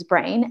for baby's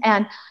brain.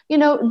 And,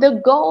 the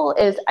goal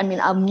is,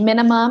 a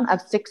minimum of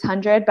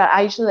 600, but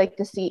I usually like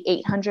to see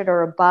 800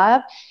 or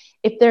above.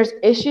 If there's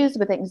issues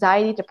with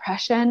anxiety,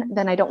 depression,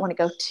 then I don't want to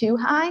go too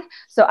high.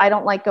 So I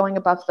don't like going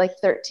above like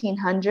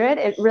 1300.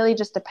 It really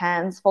just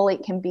depends.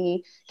 Folate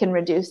can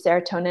reduce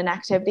serotonin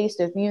activity.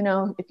 So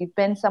if you've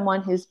been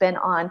someone who's been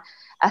on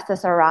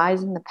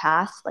SSRIs in the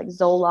past, like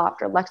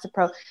Zoloft or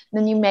Lexapro,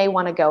 then you may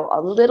want to go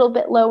a little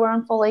bit lower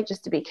on folate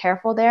just to be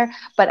careful there,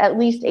 but at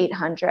least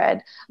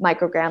 800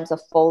 micrograms of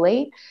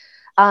folate.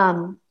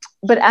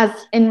 But as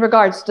in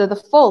regards to the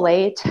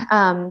folate,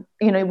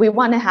 we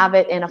want to have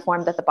it in a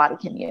form that the body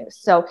can use.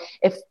 So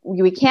if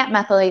we can't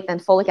methylate,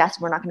 then folic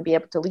acid, we're not going to be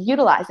able to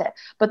utilize it.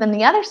 But then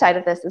the other side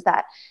of this is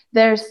that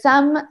there's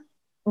some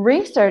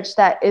research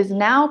that is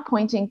now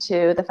pointing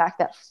to the fact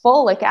that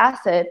folic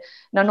acid,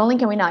 not only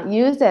can we not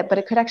use it, but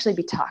it could actually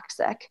be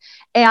toxic.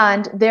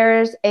 And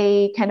there's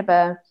a kind of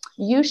a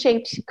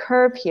U-shaped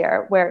curve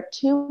here where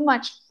too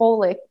much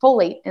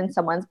folate in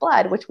someone's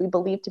blood, which we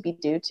believe to be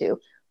due to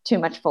too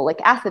much folic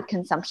acid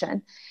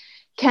consumption,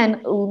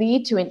 can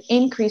lead to an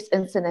increased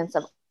incidence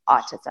of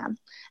autism.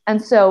 And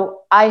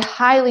so I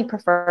highly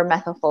prefer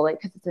methylfolate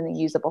because it's in a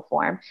usable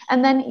form,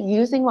 and then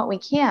using what we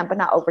can, but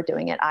not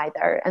overdoing it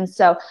either. And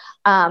so,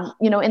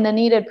 in the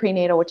Needed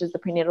prenatal, which is the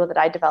prenatal that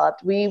I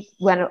developed, we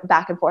went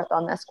back and forth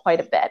on this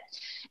quite a bit.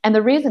 And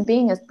the reason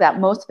being is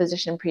that most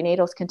physician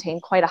prenatals contain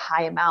quite a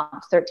high amount,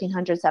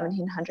 1,300,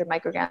 1,700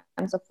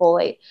 micrograms of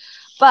folate.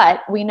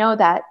 But we know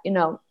that,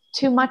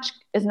 too much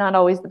is not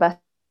always the best.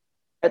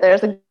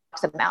 There's a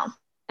amount.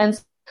 And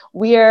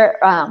we're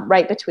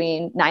right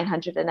between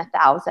 900 and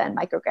 1,000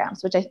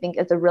 micrograms, which I think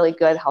is a really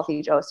good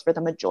healthy dose for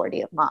the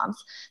majority of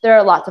moms. There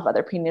are lots of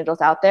other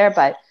prenatals out there,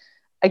 but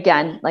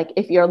again, like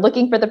if you're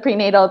looking for the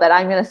prenatal that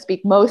I'm going to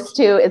speak most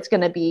to, it's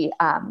going to be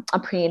a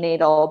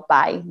prenatal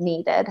by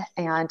Needed,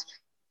 and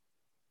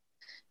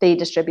they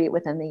distribute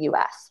within the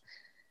US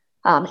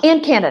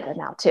and Canada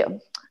now too.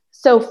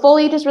 So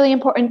folate is really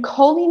important.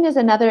 Choline is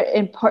another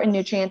important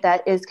nutrient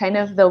that is kind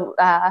of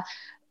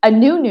a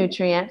new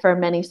nutrient for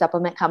many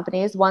supplement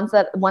companies, one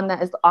that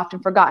is often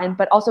forgotten,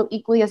 but also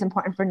equally as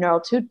important for neural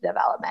tube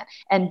development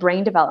and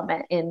brain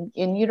development in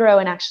utero,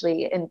 and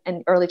actually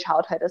in early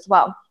childhood as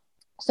well.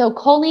 So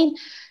choline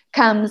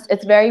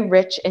it's very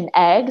rich in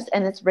eggs,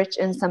 and it's rich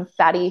in some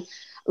fatty,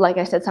 like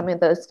I said, some of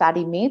those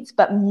fatty meats,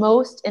 but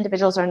most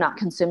individuals are not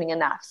consuming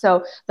enough.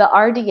 So the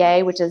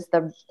RDA, which is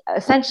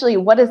essentially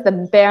what is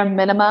the bare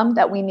minimum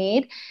that we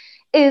need,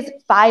 is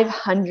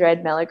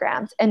 500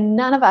 milligrams. And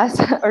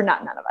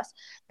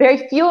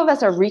very few of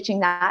us are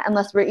reaching that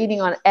unless we're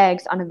eating on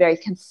eggs on a very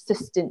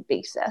consistent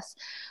basis.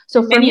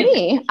 So for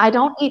me, I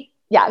don't eat.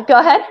 Yeah, go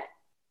ahead.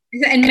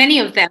 And many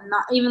of them,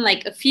 not even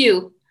like a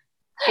few.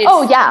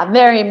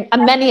 Very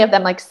many of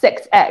them, like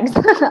 6 eggs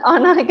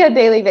on like a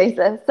daily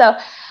basis. So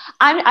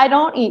I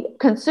don't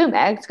consume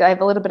eggs because I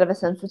have a little bit of a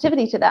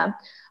sensitivity to them.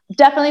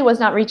 Definitely was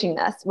not reaching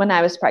this when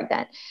I was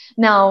pregnant.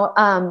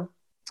 Now,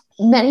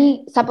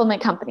 many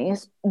supplement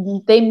companies,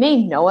 they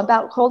may know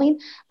about choline,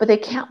 but they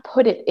can't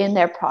put it in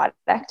their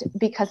product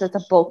because it's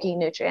a bulky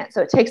nutrient.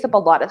 So it takes up a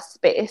lot of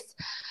space.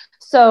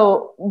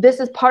 So this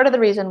is part of the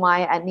reason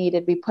why at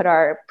Needed we put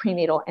our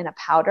prenatal in a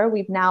powder.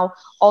 We've now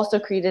also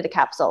created a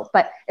capsule,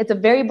 but it's a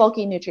very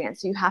bulky nutrient,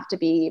 so you have to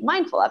be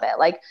mindful of it.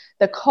 Like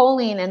the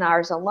choline in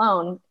ours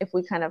alone, if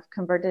we kind of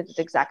converted it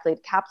exactly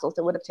to capsules,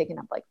 it would have taken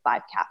up like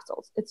 5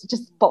 capsules. It's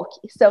just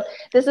bulky. So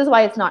this is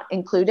why it's not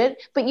included,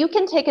 but you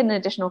can take an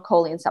additional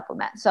choline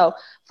supplement. So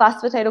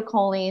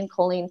phosphatidylcholine,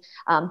 choline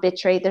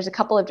bitrate, there's a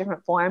couple of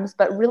different forms,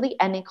 but really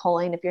any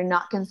choline, if you're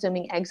not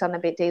consuming eggs on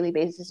a daily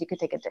basis, you could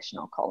take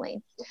additional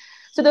choline.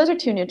 So those are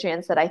two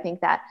nutrients that I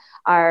think that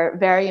are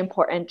very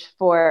important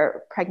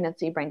for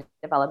pregnancy brain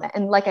development.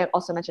 And like I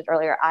also mentioned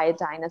earlier,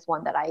 iodine is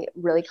one that I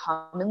really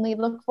commonly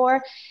look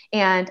for.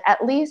 And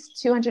at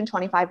least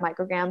 225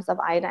 micrograms of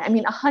iodine, I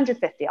mean,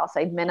 150, I'll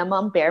say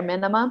minimum, bare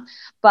minimum,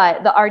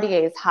 but the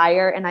RDA is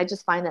higher. And I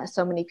just find that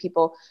so many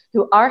people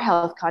who are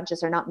health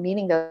conscious are not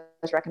meeting those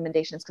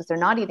recommendations because they're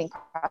not eating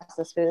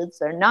processed foods,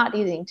 they're not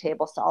eating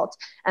table salt.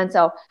 And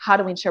so how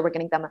do we ensure we're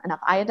getting them enough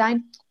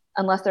iodine?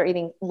 Unless they're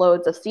eating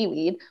loads of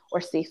seaweed or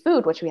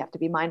seafood, which we have to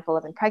be mindful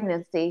of in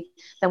pregnancy,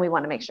 then we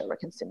want to make sure we're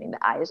consuming the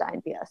iodine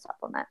via a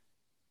supplement.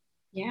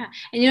 Yeah.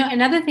 And,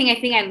 another thing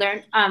I think I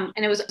learned,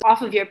 and it was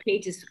off of your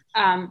pages,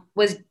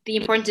 was the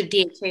importance of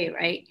DHA,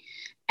 right?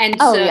 And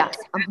so yes.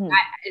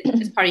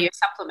 As part of your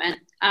supplement.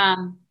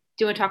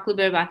 Do you want to talk a little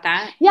bit about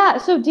that? Yeah,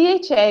 so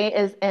DHA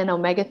is an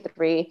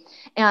omega-3,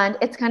 and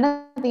it's kind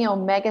of the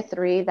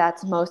omega-3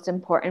 that's most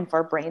important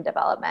for brain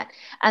development.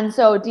 And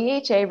so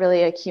DHA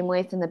really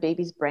accumulates in the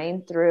baby's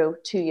brain through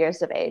 2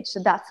 years of age. So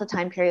that's the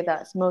time period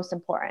that's most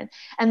important.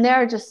 And there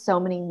are just so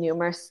many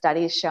numerous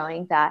studies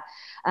showing that,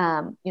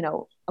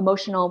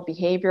 emotional,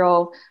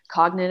 behavioral,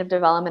 cognitive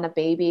development of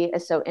baby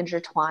is so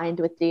intertwined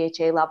with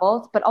DHA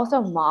levels, but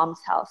also mom's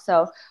health.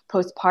 So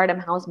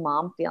postpartum, how's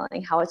mom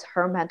feeling? How is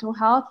her mental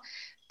health?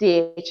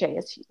 DHA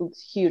is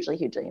hugely,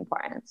 hugely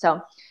important.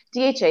 So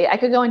DHA, I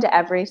could go into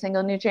every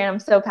single nutrient. I'm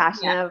so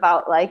passionate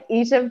about like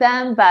each of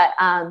them, but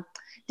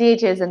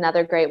DHA is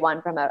another great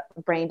one from a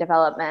brain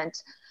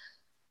development.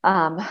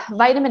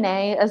 Vitamin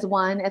A is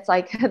one. It's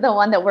like the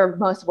one that we're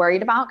most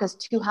worried about because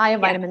too high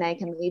of vitamin A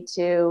can lead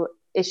to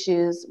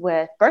issues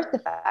with birth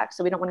defects.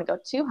 So we don't want to go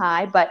too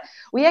high, but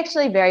we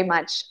actually very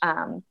much,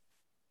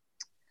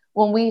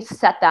 when we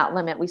set that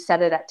limit, we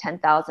set it at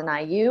 10,000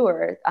 IU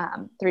or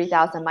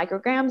 3,000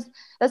 micrograms.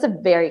 That's a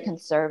very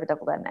conservative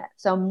limit.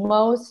 So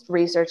most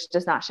research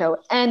does not show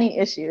any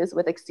issues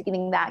with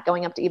exceeding that,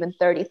 going up to even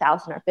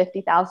 30,000 or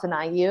 50,000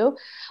 IU.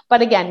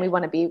 But again, we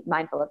want to be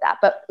mindful of that.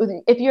 But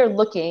if you're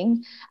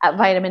looking at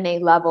vitamin A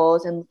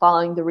levels and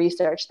following the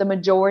research, the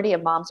majority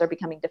of moms are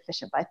becoming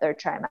deficient by third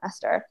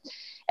trimester.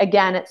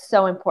 Again, it's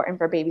so important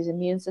for baby's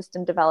immune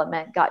system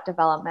development, gut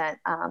development,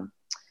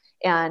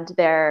 and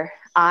their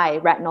eye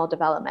retinal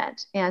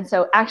development. And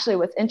so actually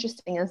what's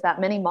interesting is that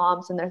many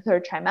moms in their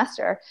third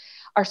trimester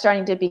are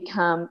starting to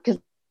become,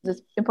 because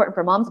it's important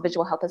for mom's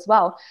visual health as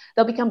well,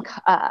 they'll become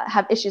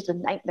have issues with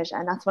night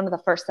vision. That's one of the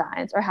first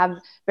signs, or have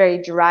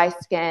very dry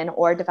skin,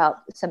 or develop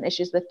some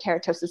issues with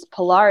keratosis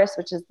pilaris,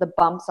 which is the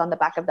bumps on the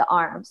back of the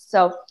arms.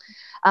 So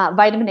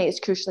vitamin A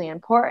is crucially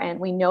important.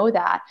 We know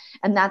that.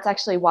 And that's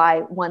actually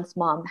why once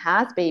mom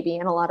has baby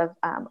in a lot of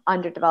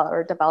underdeveloped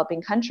or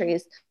developing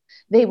countries,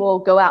 they will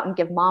go out and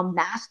give mom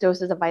mass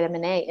doses of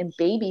vitamin A and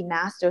baby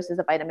mass doses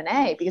of vitamin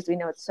A, because we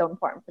know it's so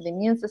important for the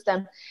immune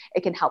system.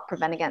 It can help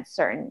prevent against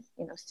certain,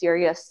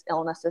 serious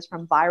illnesses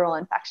from viral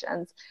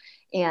infections.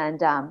 And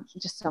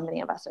just so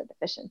many of us are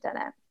deficient in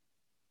it.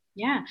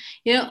 Yeah.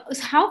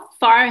 How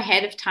far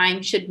ahead of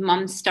time should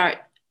moms start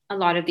a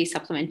lot of these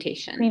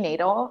supplementation?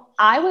 Prenatal,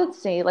 I would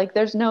say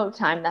there's no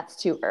time that's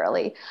too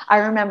early. I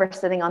remember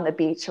sitting on the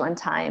beach one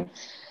time,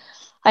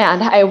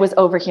 and I was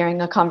overhearing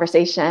a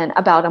conversation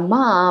about a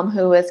mom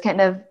who was kind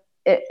of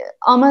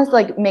almost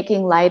like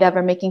making light of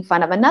or making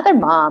fun of another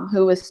mom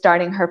who was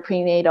starting her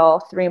prenatal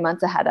 3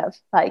 months ahead of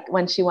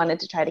when she wanted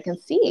to try to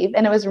conceive.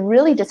 And it was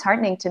really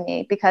disheartening to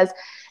me because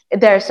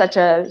there's such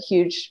a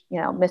huge,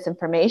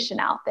 misinformation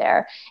out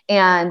there,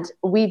 and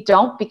we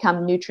don't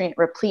become nutrient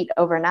replete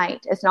overnight.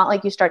 It's not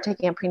like you start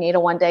taking a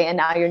prenatal one day and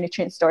now your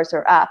nutrient stores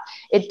are up.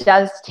 It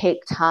does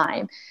take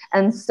time.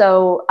 And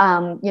so,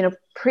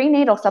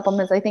 prenatal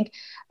supplements, I think,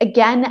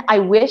 again, I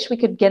wish we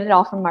could get it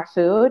all from our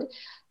food.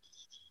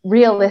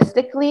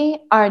 Realistically,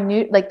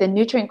 the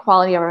nutrient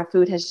quality of our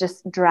food has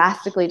just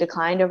drastically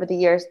declined over the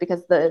years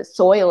because the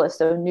soil is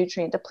so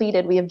nutrient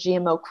depleted. We have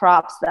GMO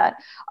crops that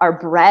are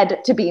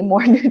bred to be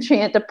more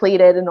nutrient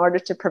depleted in order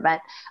to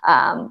prevent,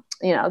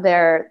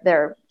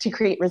 to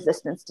create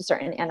resistance to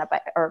certain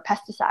antibiotics or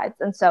pesticides.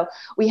 And so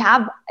we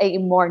have a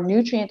more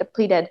nutrient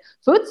depleted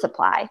food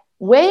supply,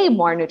 way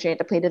more nutrient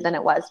depleted than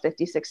it was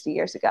 50, 60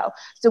 years ago.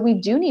 So we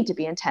do need to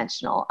be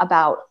intentional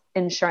about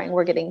ensuring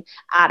we're getting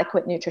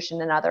adequate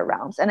nutrition in other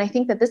realms. And I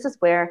think that this is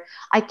where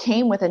I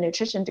came with a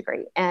nutrition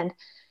degree, and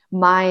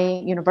my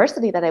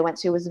university that I went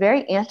to was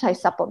very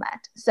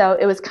anti-supplement. So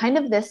it was kind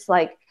of this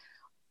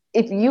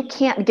if you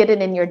can't get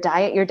it in your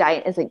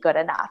diet isn't good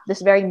enough.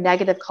 This very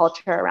negative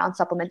culture around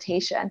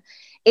supplementation.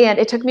 And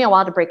it took me a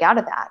while to break out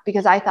of that,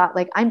 because I thought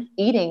I'm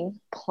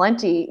eating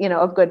plenty,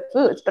 of good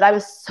foods, but I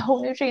was so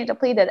nutrient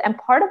depleted. And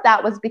part of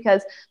that was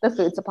because the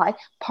food supply,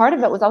 part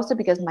of it was also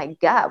because my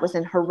gut was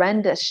in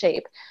horrendous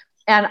shape.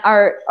 And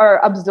our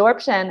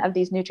absorption of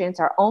these nutrients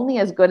are only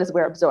as good as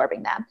we're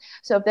absorbing them.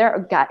 So if there are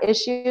gut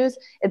issues,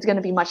 it's going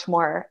to be much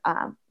more,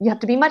 you have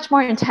to be much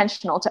more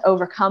intentional to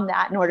overcome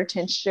that in order to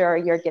ensure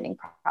you're getting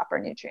proper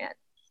nutrient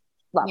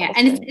levels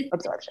and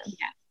absorption.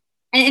 Yeah.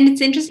 And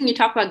it's interesting you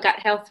talk about gut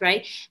health,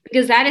 right?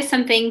 Because that is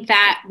something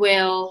that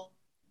will,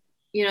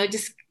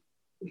 just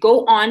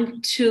go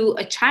on to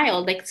a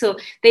child. Like, so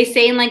they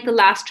say in like the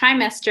last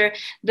trimester,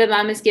 the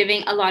mom is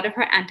giving a lot of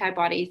her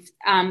antibodies,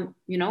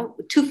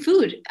 to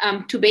food,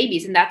 to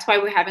babies. And that's why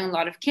we're having a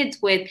lot of kids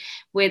with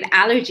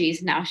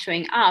allergies now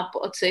showing up.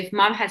 So if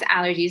mom has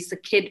allergies, the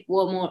kid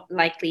will more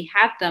likely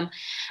have them.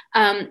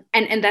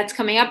 And that's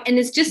coming up. And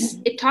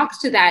it talks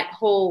to that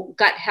whole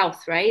gut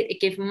health, right?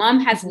 Like if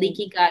mom has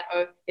leaky gut,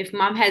 or if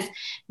mom has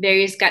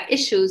various gut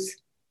issues,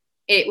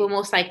 it will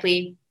most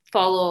likely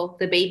follow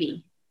the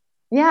baby.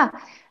 Yeah,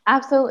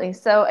 absolutely.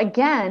 So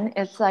again,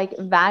 it's like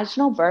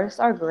vaginal births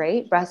are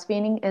great.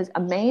 Breastfeeding is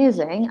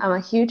amazing. I'm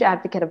a huge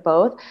advocate of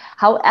both.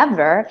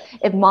 However,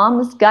 if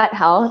mom's gut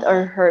health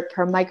or her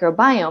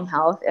microbiome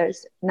health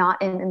is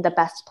not in the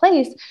best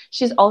place,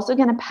 she's also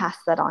going to pass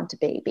that on to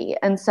baby.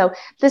 And so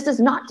this is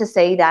not to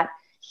say that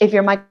if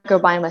your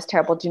microbiome is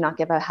terrible, do not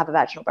have a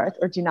vaginal birth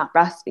or do not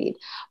breastfeed.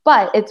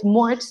 But it's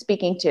more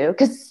speaking to,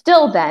 because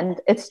still then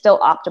it's still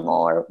optimal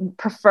or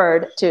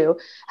preferred to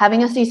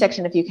having a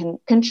C-section if you can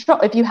control,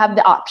 if you have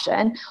the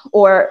option,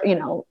 or,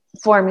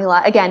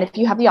 formula, again, if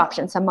you have the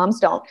option. Some moms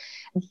don't.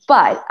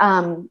 But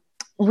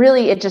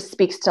really, it just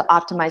speaks to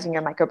optimizing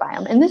your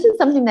microbiome. And this is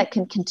something that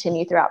can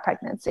continue throughout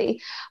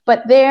pregnancy.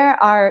 But there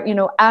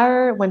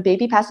are, when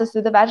baby passes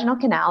through the vaginal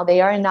canal,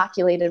 they are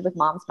inoculated with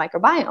mom's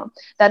microbiome.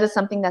 That is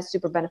something that's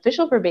super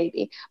beneficial for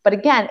baby. But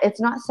again, it's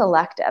not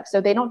selective.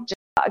 So they don't just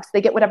bugs,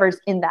 they get whatever's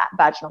in that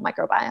vaginal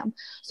microbiome.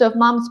 So if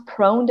mom's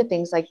prone to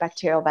things like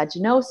bacterial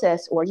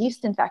vaginosis or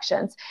yeast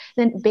infections,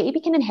 then baby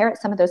can inherit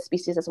some of those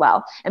species as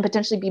well, and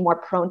potentially be more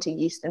prone to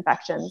yeast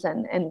infections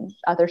and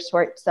other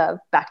sorts of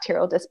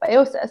bacterial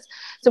dysbiosis.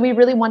 So we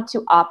really want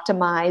to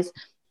optimize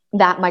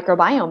that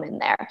microbiome in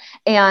there.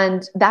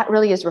 And that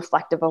really is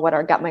reflective of what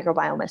our gut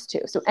microbiome is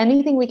too. So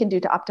anything we can do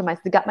to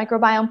optimize the gut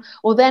microbiome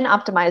will then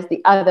optimize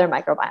the other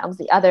microbiomes,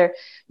 the other,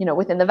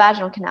 within the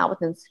vaginal canal,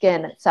 within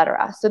skin, et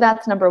cetera. So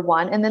that's number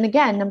one. And then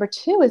again, number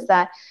two is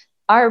that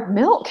our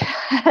milk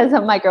has a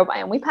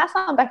microbiome. We pass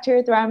on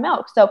bacteria through our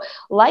milk. So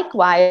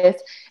likewise,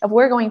 if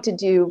we're going to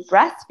do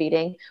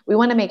breastfeeding, we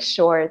want to make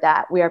sure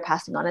that we are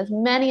passing on as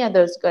many of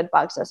those good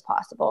bugs as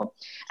possible.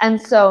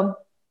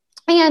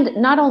 And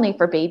not only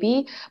for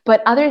baby,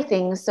 but other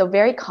things. So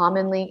very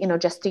commonly,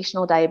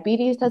 gestational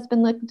diabetes has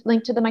been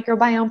linked to the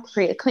microbiome.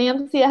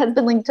 Preeclampsia has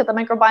been linked to the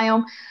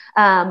microbiome.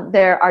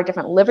 There are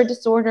different liver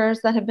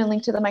disorders that have been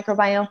linked to the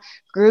microbiome.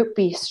 Group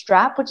B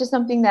strep, which is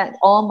something that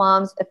all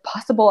moms, if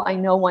possible, I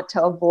know want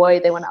to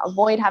avoid. They want to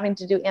avoid having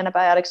to do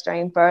antibiotics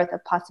during birth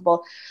if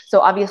possible. So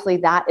obviously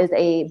that is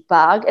a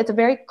bug. It's a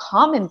very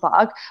common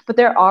bug, but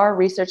there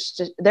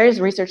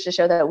is research to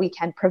show that we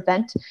can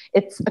prevent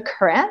its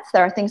occurrence.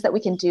 There are things that we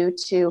can do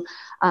to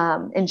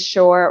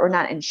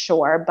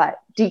but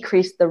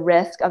decrease the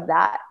risk of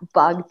that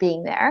bug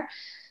being there.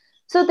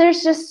 So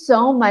there's just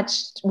so much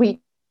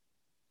we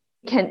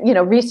can,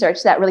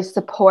 research that really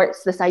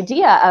supports this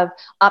idea of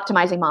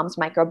optimizing mom's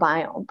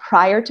microbiome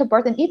prior to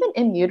birth and even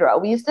in utero.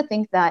 We used to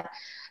think that,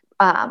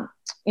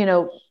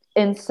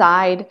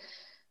 inside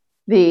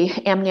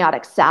the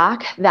amniotic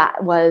sac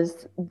that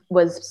was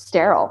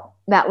sterile,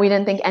 that we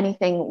didn't think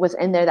anything was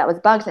in there that was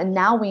bugs. And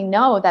now we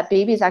know that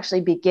baby is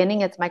actually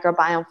beginning its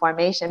microbiome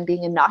formation,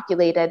 being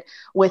inoculated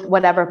with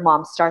whatever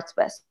mom starts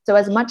with. So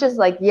as much as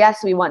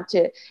yes, we want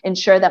to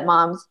ensure that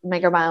mom's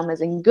microbiome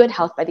is in good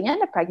health by the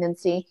end of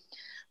pregnancy,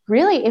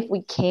 really, if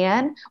we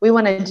can, we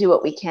want to do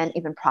what we can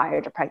even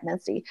prior to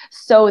pregnancy,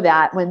 so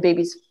that when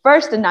baby's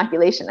first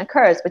inoculation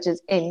occurs, which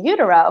is in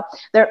utero,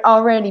 they're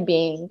already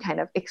being kind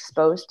of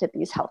exposed to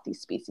these healthy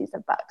species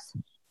of bugs.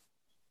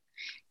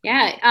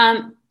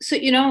 Yeah. So,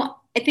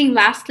 I think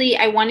lastly,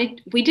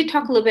 we did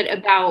talk a little bit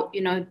about,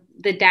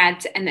 the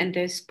dads and then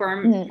the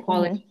sperm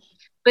quality,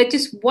 but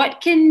just what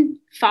can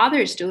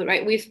fathers do,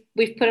 right?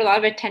 We've put a lot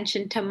of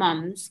attention to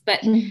moms, but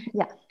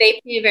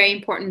they play a very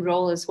important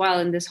role as well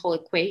in this whole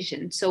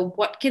equation. So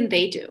what can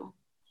they do?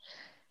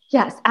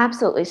 Yes,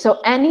 absolutely.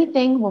 So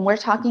anything, when we're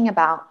talking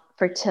about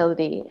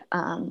fertility,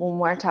 when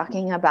we're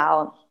talking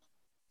about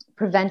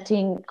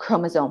preventing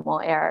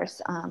chromosomal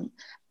errors,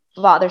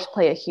 fathers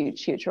play a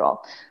huge, huge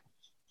role.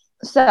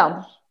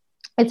 So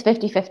it's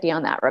 50-50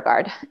 on that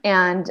regard.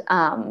 And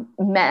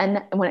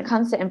men, when it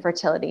comes to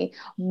infertility,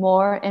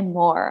 more and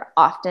more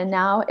often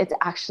now, it's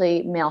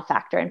actually male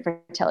factor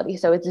infertility.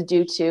 So it's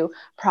due to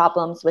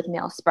problems with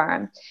male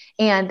sperm.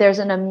 And there's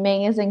an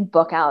amazing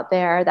book out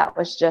there that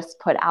was just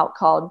put out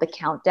called The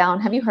Countdown.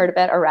 Have you heard of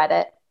it or read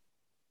it?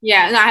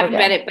 Yeah, no, I haven't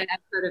read it, but I've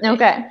heard of it.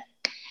 Okay.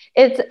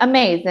 It's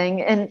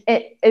amazing. And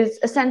it is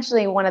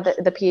essentially one of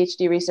the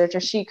PhD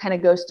researchers. She kind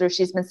of goes through,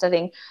 she's been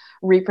studying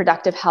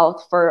reproductive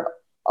health for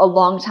a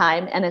long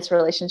time and its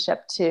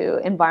relationship to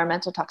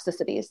environmental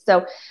toxicities.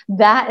 So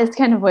that is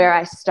kind of where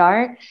I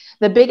start.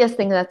 The biggest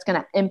thing that's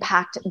going to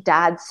impact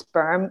dad's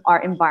sperm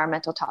are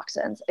environmental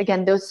toxins.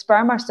 Again, those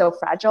sperm are so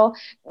fragile.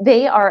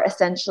 They are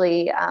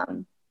essentially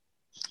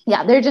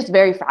yeah, they're just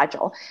very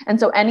fragile. And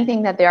so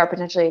anything that they are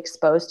potentially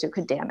exposed to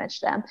could damage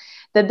them.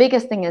 The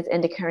biggest thing is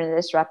endocrine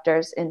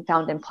disruptors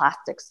found in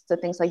plastics. So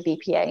things like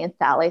BPA and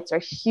phthalates are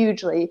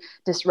hugely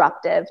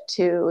disruptive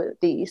to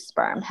the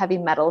sperm, heavy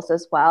metals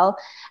as well.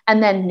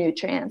 And then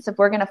nutrients. If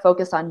we're going to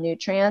focus on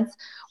nutrients,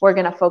 we're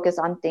going to focus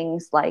on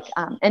things like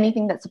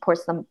anything that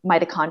supports the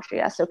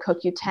mitochondria. So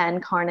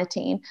CoQ10,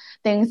 carnitine,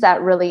 things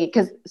that really,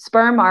 because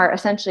sperm are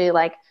essentially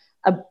like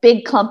a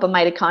big clump of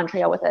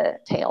mitochondria with a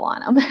tail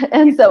on them.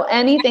 And so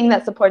anything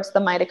that supports the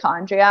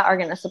mitochondria are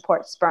going to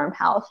support sperm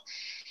health.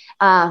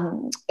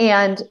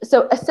 And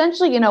so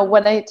essentially,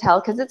 what I tell,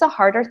 because it's a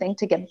harder thing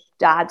to get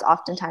dads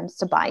oftentimes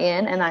to buy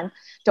in, and I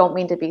don't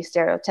mean to be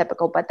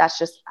stereotypical, but that's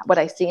just what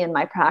I see in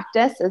my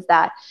practice, is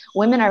that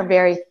women are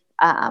very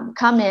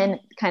come in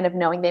kind of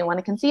knowing they want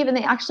to conceive, and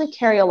they actually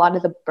carry a lot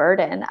of the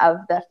burden of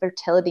the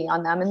fertility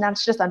on them. And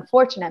that's just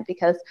unfortunate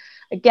because,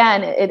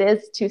 again, it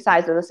is two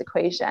sides of this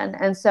equation.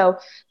 And so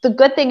the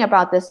good thing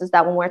about this is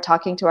that when we're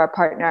talking to our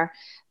partner,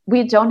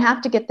 we don't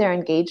have to get their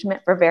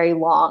engagement for very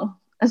long.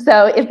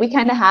 So if we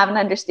kind of have an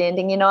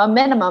understanding, a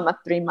minimum of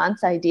 3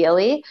 months,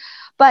 ideally,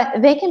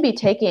 but they can be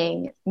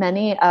taking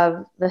many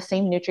of the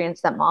same nutrients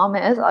that mom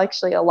is.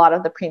 Actually, a lot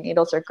of the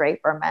prenatals are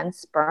great for men's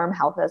sperm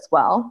health as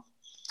well.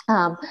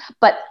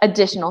 But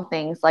additional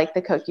things like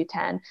the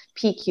CoQ10,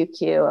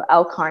 PQQ,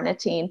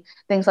 L-carnitine,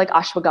 things like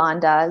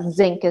ashwagandha,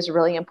 zinc is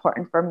really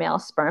important for male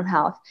sperm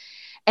health.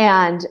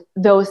 And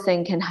those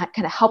things can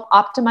kind of help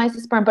optimize the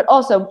sperm, but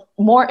also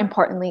more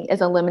importantly is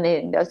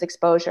eliminating those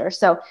exposures.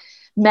 So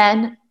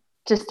men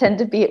just tend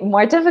to be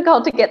more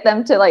difficult to get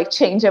them to like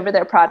change over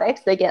their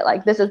products. They get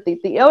like, this is the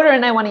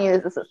deodorant I want to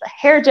use. This is the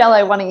hair gel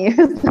I want to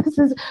use. This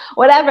is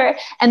whatever.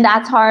 And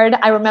that's hard.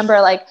 I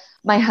remember like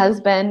my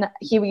husband,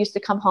 he used to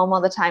come home all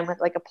the time with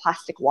like a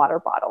plastic water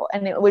bottle.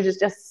 And it was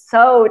just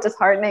so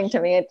disheartening to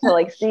me to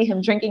like see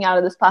him drinking out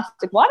of this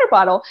plastic water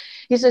bottle.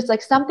 He's just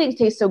like, something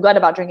tastes so good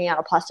about drinking out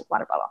of a plastic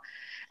water bottle.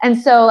 And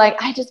so like,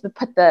 I just would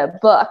put the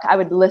book, I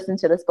would listen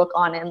to this book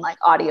on in like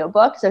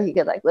audiobook. So he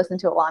could like listen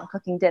to it while I'm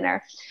cooking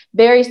dinner.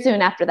 Very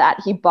soon after that,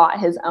 he bought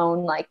his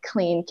own like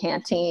clean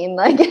canteen.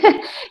 Like, he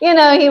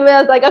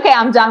was like, okay,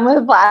 I'm done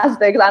with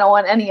plastics. I don't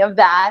want any of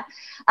that.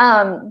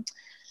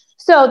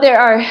 So there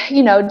are,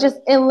 just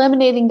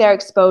eliminating their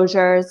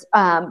exposures.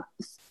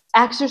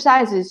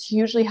 Exercise is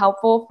hugely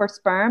helpful for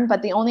sperm,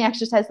 but the only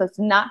exercise that's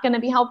not going to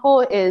be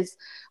helpful is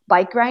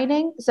bike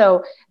riding.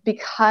 So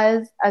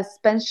because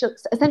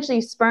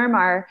essentially sperm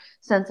are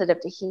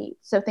sensitive to heat.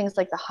 So things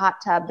like the hot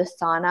tub, the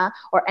sauna,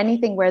 or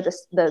anything where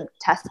the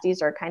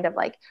testes are kind of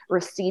like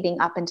receding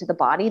up into the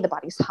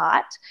body's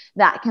hot,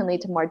 that can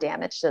lead to more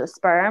damage to the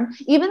sperm.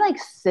 Even like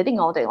sitting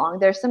all day long.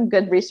 There's some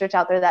good research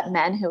out there that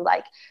men who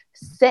like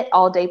sit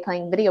all day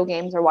playing video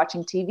games or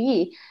watching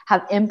TV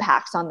have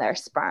impacts on their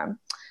sperm.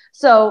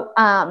 So,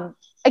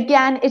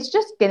 again, it's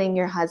just getting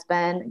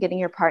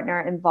your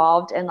partner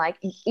involved in like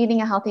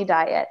eating a healthy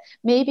diet,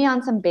 maybe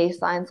on some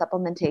baseline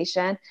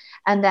supplementation,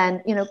 and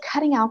then,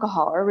 cutting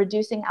alcohol or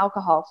reducing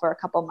alcohol for a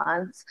couple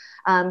months,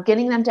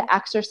 getting them to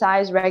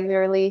exercise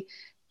regularly.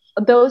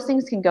 Those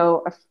things can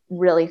go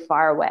really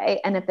far away.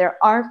 And if there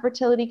are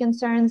fertility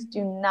concerns,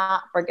 do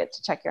not forget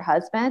to check your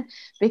husband,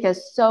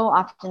 because so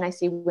often I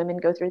see women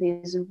go through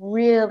these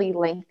really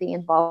lengthy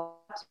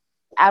involved,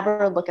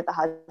 ever look at the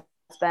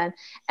husband.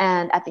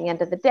 And at the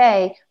end of the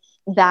day,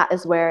 that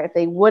is where, if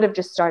they would have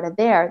just started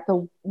there,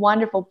 the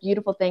wonderful,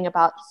 beautiful thing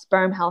about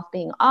sperm health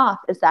being off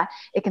is that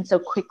it can so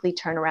quickly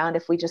turn around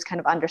if we just kind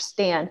of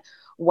understand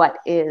what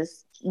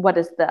is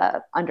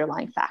the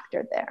underlying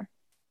factor there.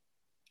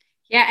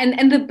 Yeah.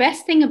 And the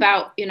best thing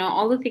about,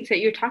 all the things that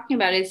you're talking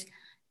about is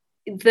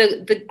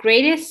the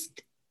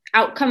greatest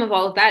outcome of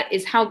all of that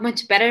is how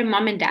much better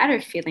mom and dad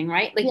are feeling,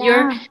 right? Like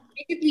you're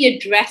basically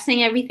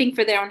addressing everything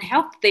for their own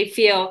health. They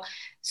feel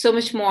so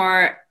much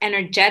more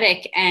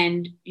energetic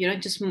and,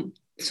 just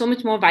so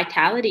much more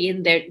vitality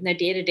in their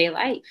day-to-day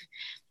life.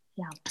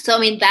 Yeah. So, I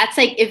mean, that's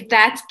like, if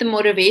that's the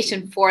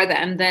motivation for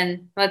them,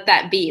 then let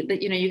that be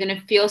that, you're going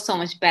to feel so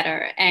much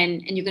better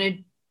and you're going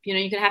to, you're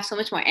going to have so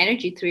much more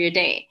energy through your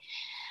day.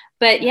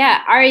 But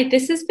yeah, Ari,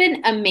 this has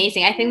been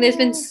amazing. I think there's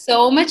been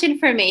so much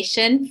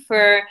information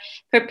for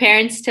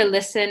parents to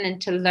listen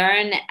and to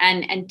learn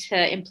and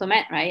to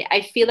implement, right?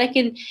 I feel like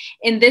in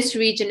this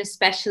region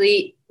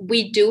especially,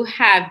 we do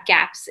have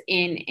gaps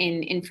in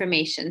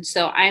information.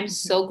 So I'm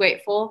so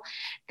grateful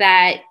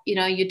that,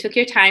 you took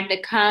your time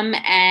to come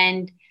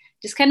and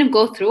just kind of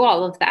go through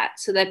all of that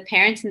so that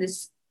parents in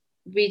this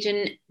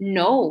region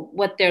know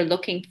what they're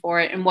looking for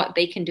and what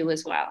they can do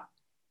as well.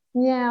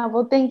 Yeah,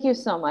 well, thank you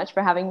so much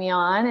for having me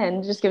on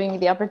and just giving me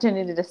the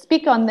opportunity to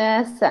speak on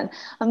this. And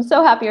I'm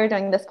so happy you're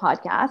doing this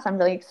podcast. I'm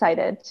really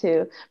excited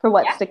for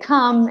what's to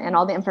come and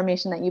all the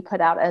information that you put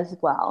out as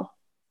well.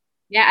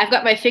 Yeah, I've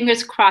got my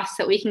fingers crossed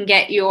that we can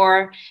get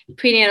your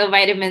prenatal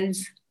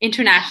vitamins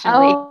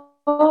internationally.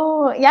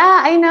 Oh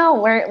yeah, I know.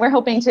 We're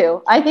hoping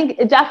to. I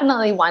think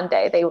definitely one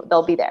day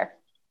they'll be there.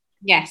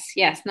 Yes.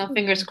 No,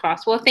 fingers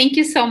crossed. Well, thank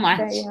you so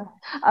much.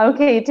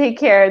 Okay, take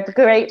care. It's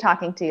great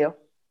talking to you.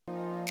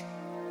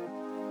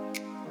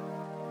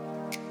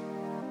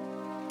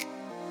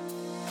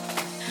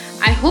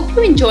 I hope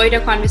you enjoyed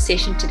our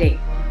conversation today.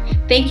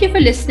 Thank you for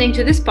listening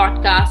to this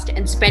podcast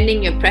and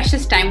spending your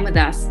precious time with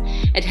us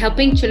at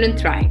Helping Children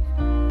Thrive.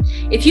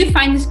 If you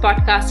find this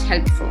podcast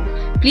helpful,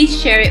 please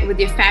share it with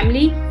your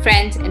family,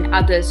 friends, and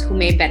others who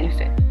may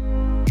benefit.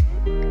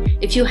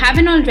 If you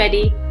haven't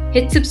already,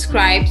 hit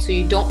subscribe so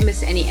you don't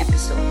miss any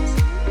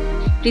episodes.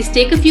 Please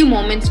take a few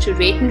moments to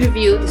rate and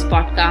review this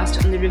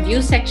podcast on the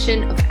review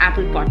section of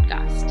Apple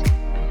Podcast.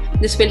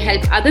 This will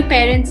help other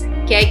parents,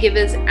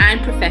 caregivers,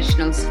 and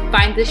professionals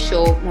find this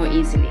show more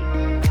easily.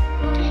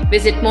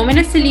 Visit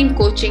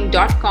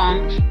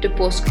mominasalimcoaching.com to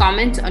post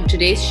comments on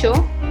today's show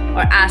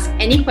or ask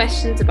any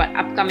questions about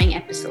upcoming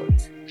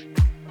episodes.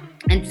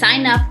 And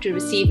sign up to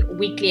receive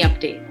weekly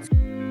updates.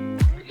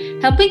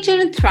 Helping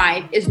Children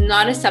Thrive is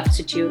not a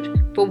substitute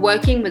for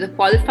working with a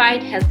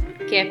qualified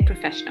healthcare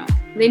professional.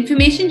 The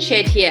information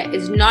shared here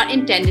is not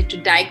intended to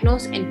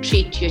diagnose and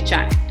treat your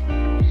child.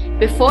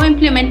 Before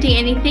implementing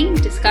anything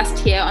discussed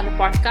here on the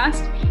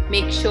podcast,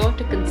 make sure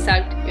to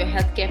consult your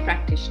healthcare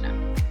practitioner.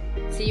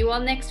 See you all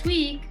next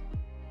week.